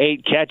 rushes and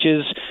 8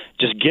 catches,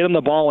 just get him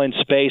the ball in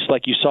space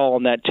like you saw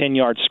on that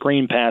 10-yard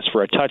screen pass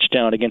for a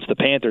touchdown against the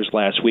Panthers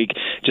last week.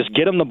 Just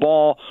get him the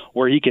ball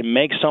where he can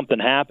make something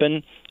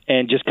happen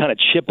and just kind of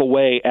chip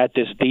away at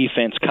this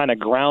defense, kind of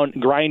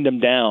grind them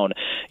down.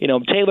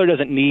 Taylor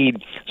doesn't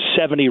need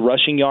 70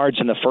 rushing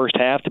yards in the first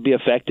half to be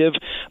effective,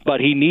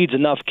 but he needs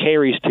enough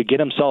carries to get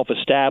himself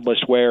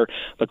established where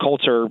the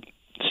Colts are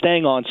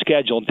staying on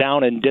schedule,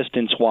 down and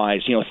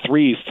distance-wise,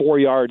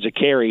 3-4 yards a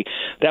carry.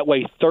 That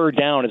way, third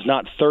down is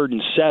not 3rd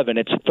and 7,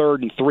 it's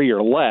 3rd and 3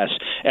 or less,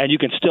 and you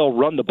can still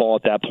run the ball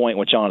at that point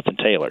with Jonathan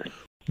Taylor.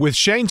 With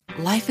Shane,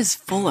 Life is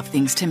full of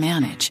things to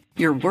manage.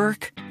 Your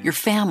work, your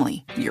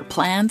family, your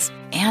plans,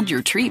 and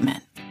your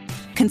treatment.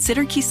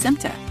 Consider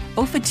Kesimpta,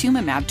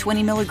 ofatumumab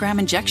 20 milligram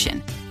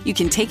injection. You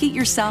can take it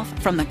yourself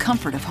from the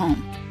comfort of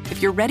home.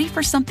 If you're ready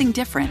for something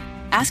different,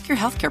 ask your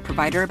healthcare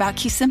provider about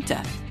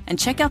Kesimpta and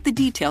check out the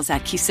details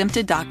at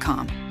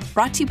Kesimpta.com.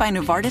 Brought to you by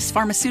Novartis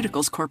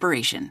Pharmaceuticals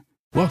Corporation.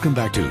 Welcome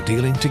back to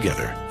Dealing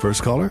Together.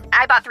 First caller?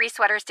 I bought 3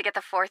 sweaters to get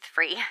the 4th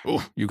free.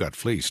 Oh, you got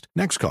fleeced.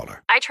 Next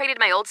caller. I traded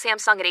my old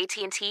Samsung at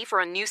AT&T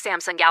for a new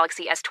Samsung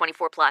Galaxy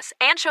S24 Plus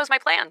and chose my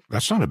plan.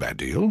 That's not a bad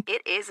deal.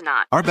 It is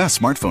not. Our best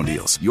smartphone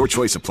deals. Your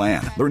choice of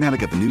plan. Learn how to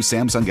get the new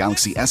Samsung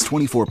Galaxy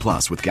S24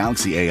 Plus with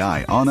Galaxy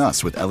AI on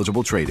us with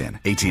eligible trade-in.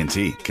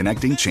 AT&T.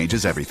 Connecting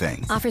changes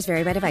everything. Offers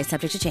vary by device.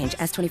 Subject to change.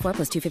 S24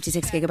 plus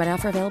 256 gigabyte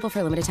offer available for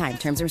a limited time.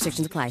 Terms and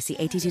restrictions apply. See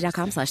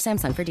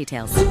att.com/Samsung for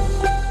details.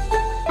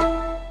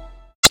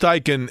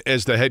 Steichen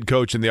as the head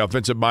coach and the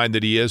offensive mind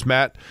that he is,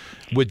 Matt,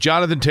 with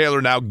Jonathan Taylor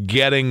now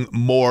getting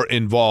more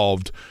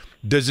involved,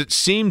 does it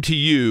seem to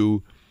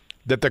you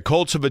that the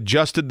Colts have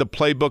adjusted the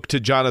playbook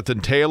to Jonathan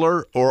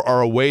Taylor or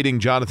are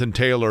awaiting Jonathan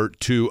Taylor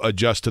to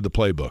adjust to the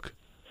playbook?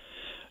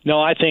 No,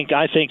 I think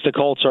the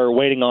Colts are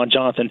waiting on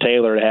Jonathan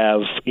Taylor to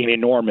have an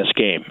enormous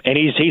game, and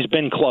he's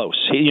been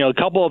close. A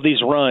couple of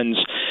these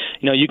runs,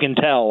 you can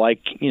tell,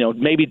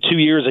 maybe 2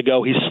 years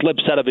ago he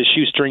slips out of his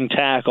shoestring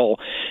tackle,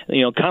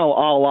 kind of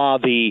a la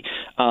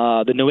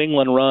the New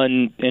England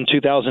run in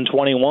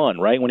 2021,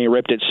 right, when he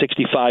ripped it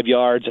 65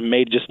 yards and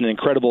made just an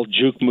incredible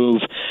juke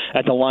move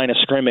at the line of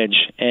scrimmage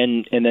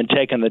and then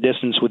taking the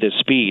distance with his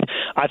speed.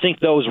 I think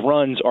those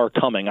runs are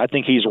coming. I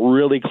think he's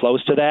really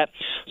close to that.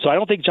 So I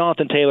don't think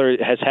Jonathan Taylor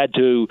has had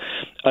to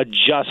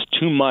adjust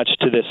too much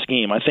to this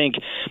scheme. I think,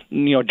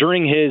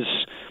 during his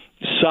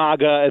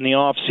saga in the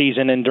off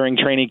season and during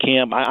training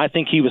camp, I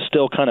think he was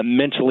still kind of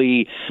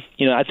mentally,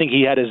 I think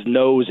he had his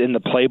nose in the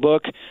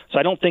playbook. So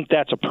I don't think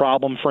that's a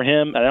problem for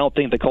him. And I don't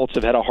think the Colts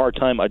have had a hard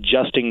time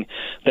adjusting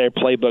their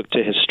playbook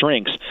to his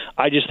strengths.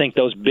 I just think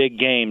those big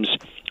games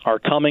are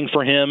coming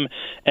for him.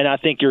 And I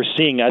think you're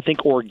seeing,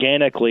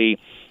 organically,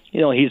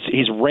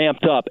 he's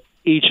ramped up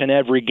each and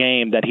every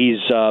game that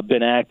he's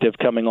been active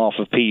coming off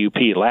of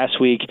PUP.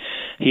 Last week,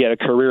 he had a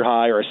career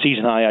high, or a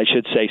season high, I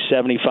should say,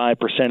 75%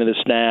 of the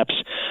snaps,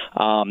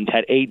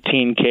 had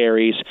 18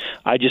 carries.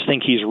 I just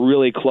think he's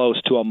really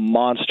close to a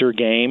monster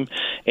game.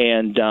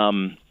 And,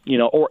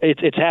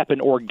 it's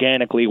happened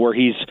organically where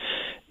he's,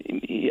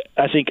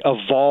 I think,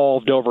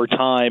 evolved over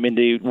time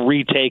into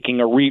retaking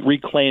or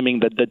reclaiming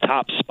the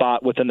top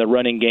spot within the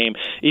running game.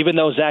 Even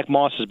though Zach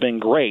Moss has been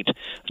great,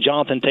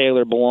 Jonathan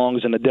Taylor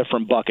belongs in a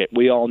different bucket.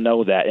 We all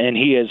know that. And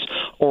he has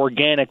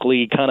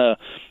organically kind of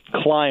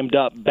climbed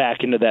up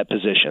back into that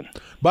position.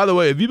 By the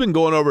way, have you been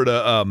going over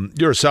to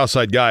you're a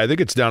Southside guy. I think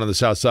it's down on the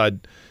South Side.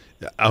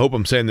 I hope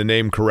I'm saying the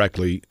name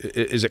correctly.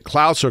 Is it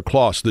Klaus or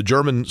Klaus, the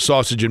German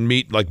sausage and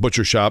meat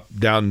butcher shop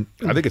down,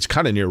 I think it's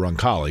kind of near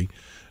Roncalli.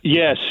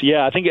 Yes,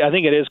 yeah, I think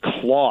it is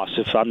Klaus,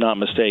 if I'm not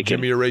mistaken.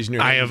 Jimmy, you're raising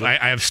your hand.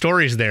 I have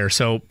stories there.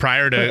 So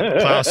prior to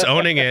Klaus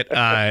owning it,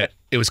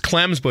 it was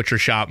Clem's Butcher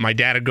Shop. My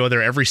dad would go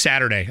there every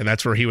Saturday, and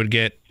that's where he would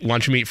get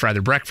lunch meat for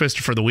either breakfast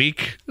or for the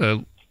week.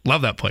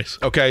 Love that place.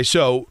 Okay,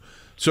 so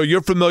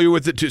you're familiar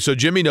with it too. So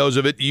Jimmy knows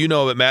of it. You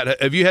know of it,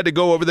 Matt. Have you had to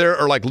go over there,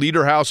 or like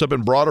Leader House up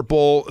in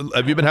Broderpool?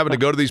 Have you been having to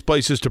go to these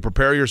places to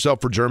prepare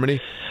yourself for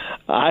Germany?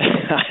 I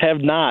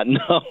have not.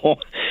 No.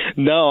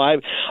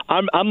 I'm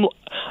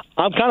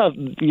kind of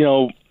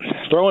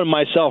throwing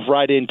myself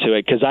right into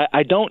it because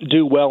I don't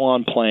do well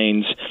on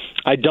planes.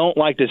 I don't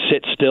like to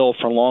sit still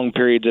for long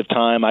periods of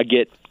time. I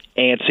get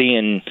antsy,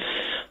 and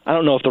I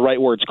don't know if the right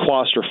word's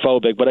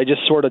claustrophobic, but I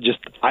just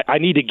I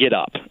need to get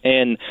up.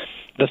 And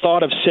the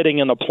thought of sitting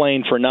in a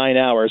plane for 9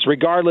 hours,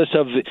 regardless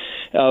of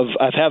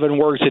having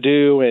work to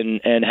do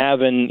and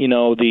having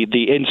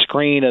the in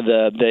screen of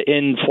the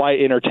in flight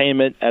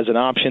entertainment as an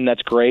option,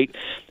 that's great.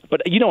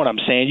 But you know what I'm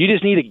saying? You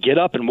just need to get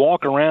up and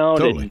walk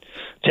around and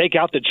take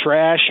out the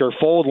trash or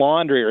fold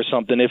laundry or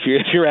something. If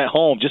you're at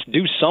home, just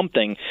do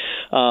something.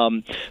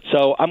 So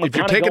if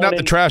you're taking out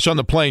the trash on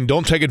the plane,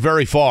 don't take it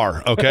very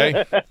far,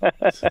 okay?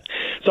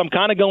 So I'm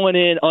kind of going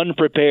in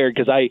unprepared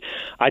because I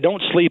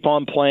don't sleep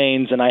on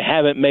planes, and I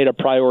haven't made a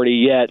priority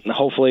yet. And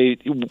hopefully,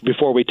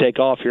 before we take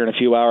off here in a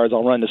few hours,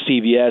 I'll run to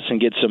CVS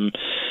and get some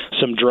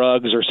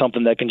drugs or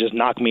something that can just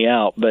knock me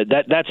out. But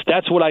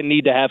that's what I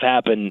need to have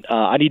happen.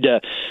 I need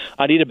to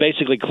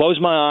basically close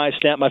my eyes,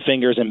 snap my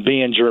fingers, and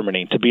be in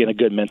Germany to be in a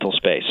good mental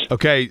space.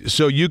 Okay,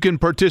 so you can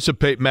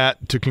participate,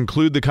 Matt, to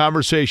conclude the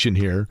conversation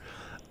here.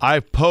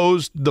 I've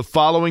posed the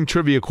following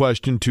trivia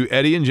question to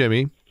Eddie and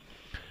Jimmy.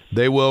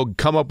 They will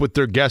come up with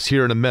their guess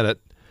here in a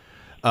minute.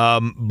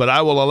 But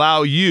I will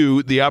allow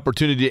you the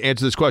opportunity to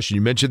answer this question.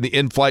 You mentioned the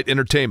in-flight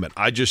entertainment.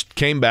 I just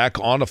came back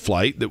on a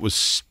flight that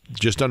was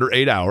just under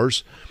 8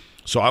 hours.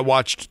 So I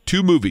watched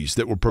 2 movies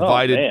that were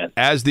provided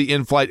as the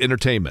in-flight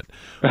entertainment.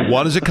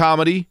 One is a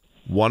comedy,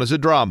 one is a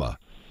drama.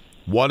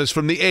 One is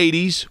from the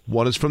 80s,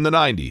 one is from the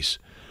 90s.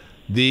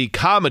 The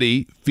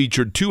comedy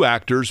featured 2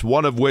 actors,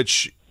 one of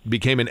which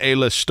became an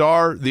A-list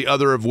star, the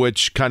other of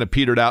which kind of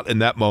petered out in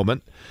that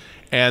moment.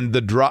 And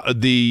the drama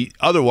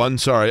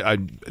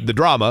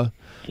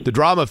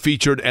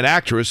featured an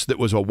actress that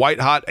was a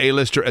white-hot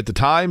A-lister at the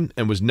time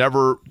and was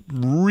never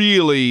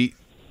really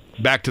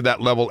back to that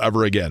level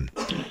ever again.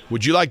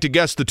 Would you like to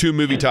guess the 2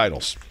 movie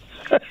titles?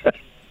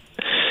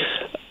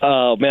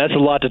 Oh, man, that's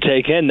a lot to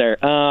take in there.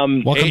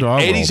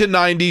 80s and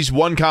 90s,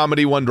 one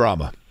comedy, one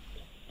drama.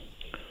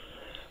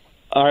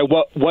 All right,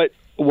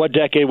 what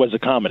decade was the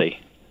comedy?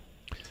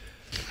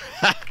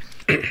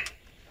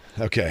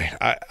 Okay,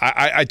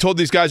 I told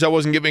these guys I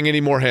wasn't giving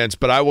any more hints,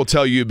 but I will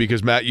tell you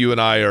because, Matt, you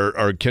and I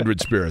are kindred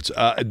spirits.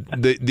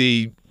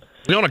 We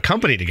own a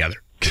company together.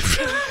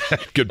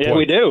 Good point. Yeah,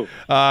 we do.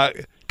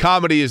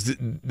 Comedy is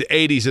the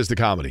 80s is the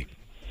comedy.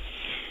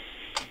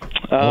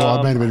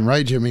 I might have been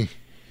right, Jimmy.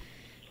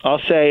 I'll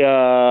say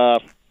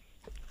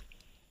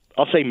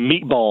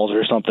Meatballs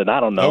or something. I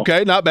don't know.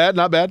 Okay, not bad.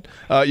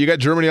 You got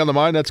Germany on the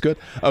mind. That's good.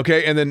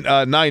 Okay, and then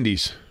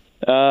 90s.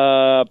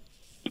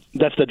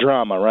 That's the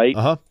drama, right?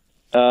 Uh-huh.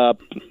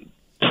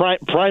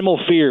 Primal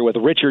Fear with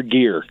Richard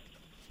Gere.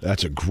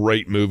 That's a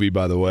great movie,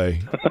 by the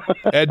way.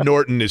 Ed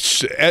Norton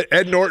is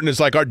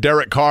like our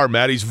Derek Carr,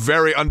 Matt. He's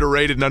very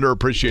underrated and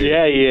underappreciated.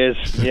 Yeah, he is.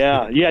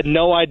 Yeah, you had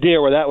no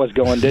idea where that was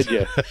going, did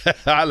you?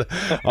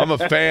 I'm a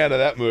fan of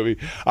that movie.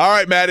 All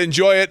right, Matt,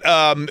 enjoy it.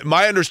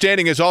 My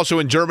understanding is also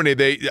in Germany,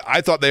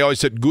 I thought they always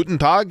said Guten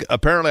Tag.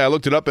 Apparently, I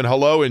looked it up, and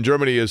hello in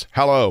Germany is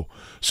hello.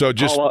 So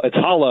just it's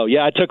hello.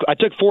 Yeah, I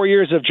took 4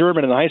 years of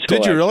German in high school.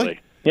 Did you actually.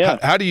 really? Yeah.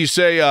 How do you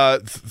say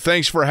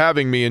thanks for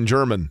having me in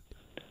German?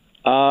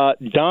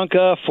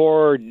 Danke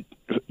for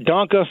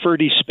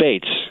die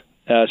Spates.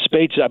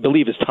 Spates, I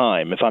believe, is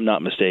time, if I'm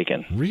not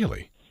mistaken.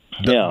 Really?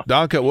 Yeah.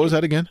 Danke, what was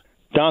that again?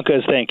 Danke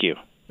is thank you.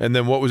 And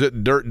then what was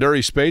it?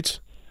 Dirty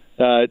Spates?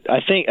 I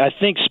think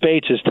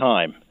Spates is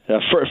time.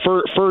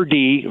 Fur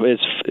D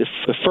is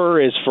fur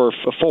is for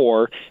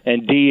 4,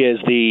 and D is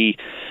the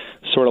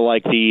sort of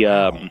like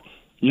the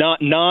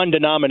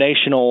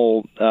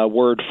non-denominational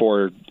word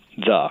for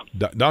the.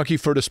 Donkey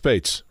for the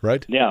Spates,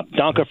 right? Yeah,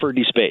 Danke für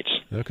die Spates.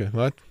 Okay,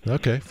 what?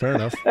 Okay, fair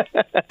enough.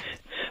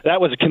 That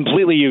was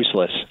completely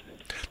useless.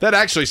 That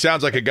actually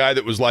sounds like a guy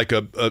that was like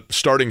a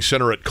starting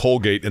center at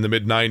Colgate in the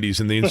mid-'90s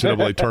in the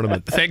NCAA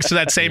tournament. Thanks to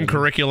that same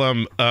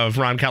curriculum of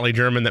Ron Kelly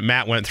German that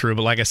Matt went through,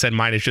 but like I said,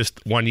 mine is just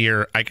 1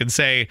 year. I could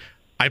say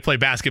I play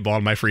basketball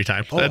in my free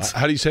time.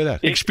 How do you say that?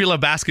 Ich spiele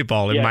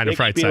Basketball in meine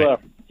Freizeit.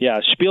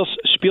 Yeah,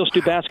 spielst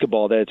du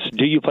Basketball. That's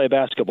do you play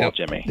basketball,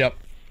 Jimmy? Yep.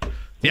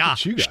 Ja,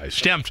 you guys.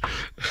 Stimmt.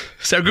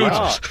 Sehr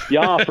gut.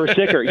 Ja, for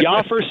sicker.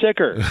 Ja, for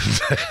sicker.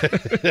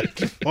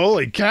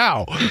 Holy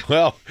cow.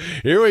 Well,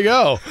 here we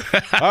go.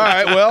 All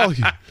right, well,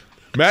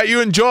 Matt,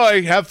 you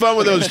enjoy. Have fun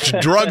with those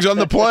drugs on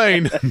the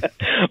plane.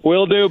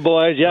 Will do,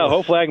 boys. Yeah,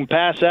 hopefully I can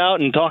pass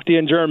out and talk to you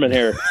in German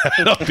here.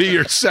 That'll be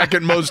your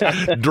second most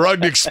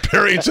drugged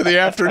experience of the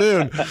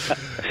afternoon. All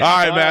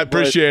right, Matt,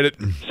 appreciate it.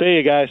 See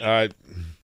you guys. All right.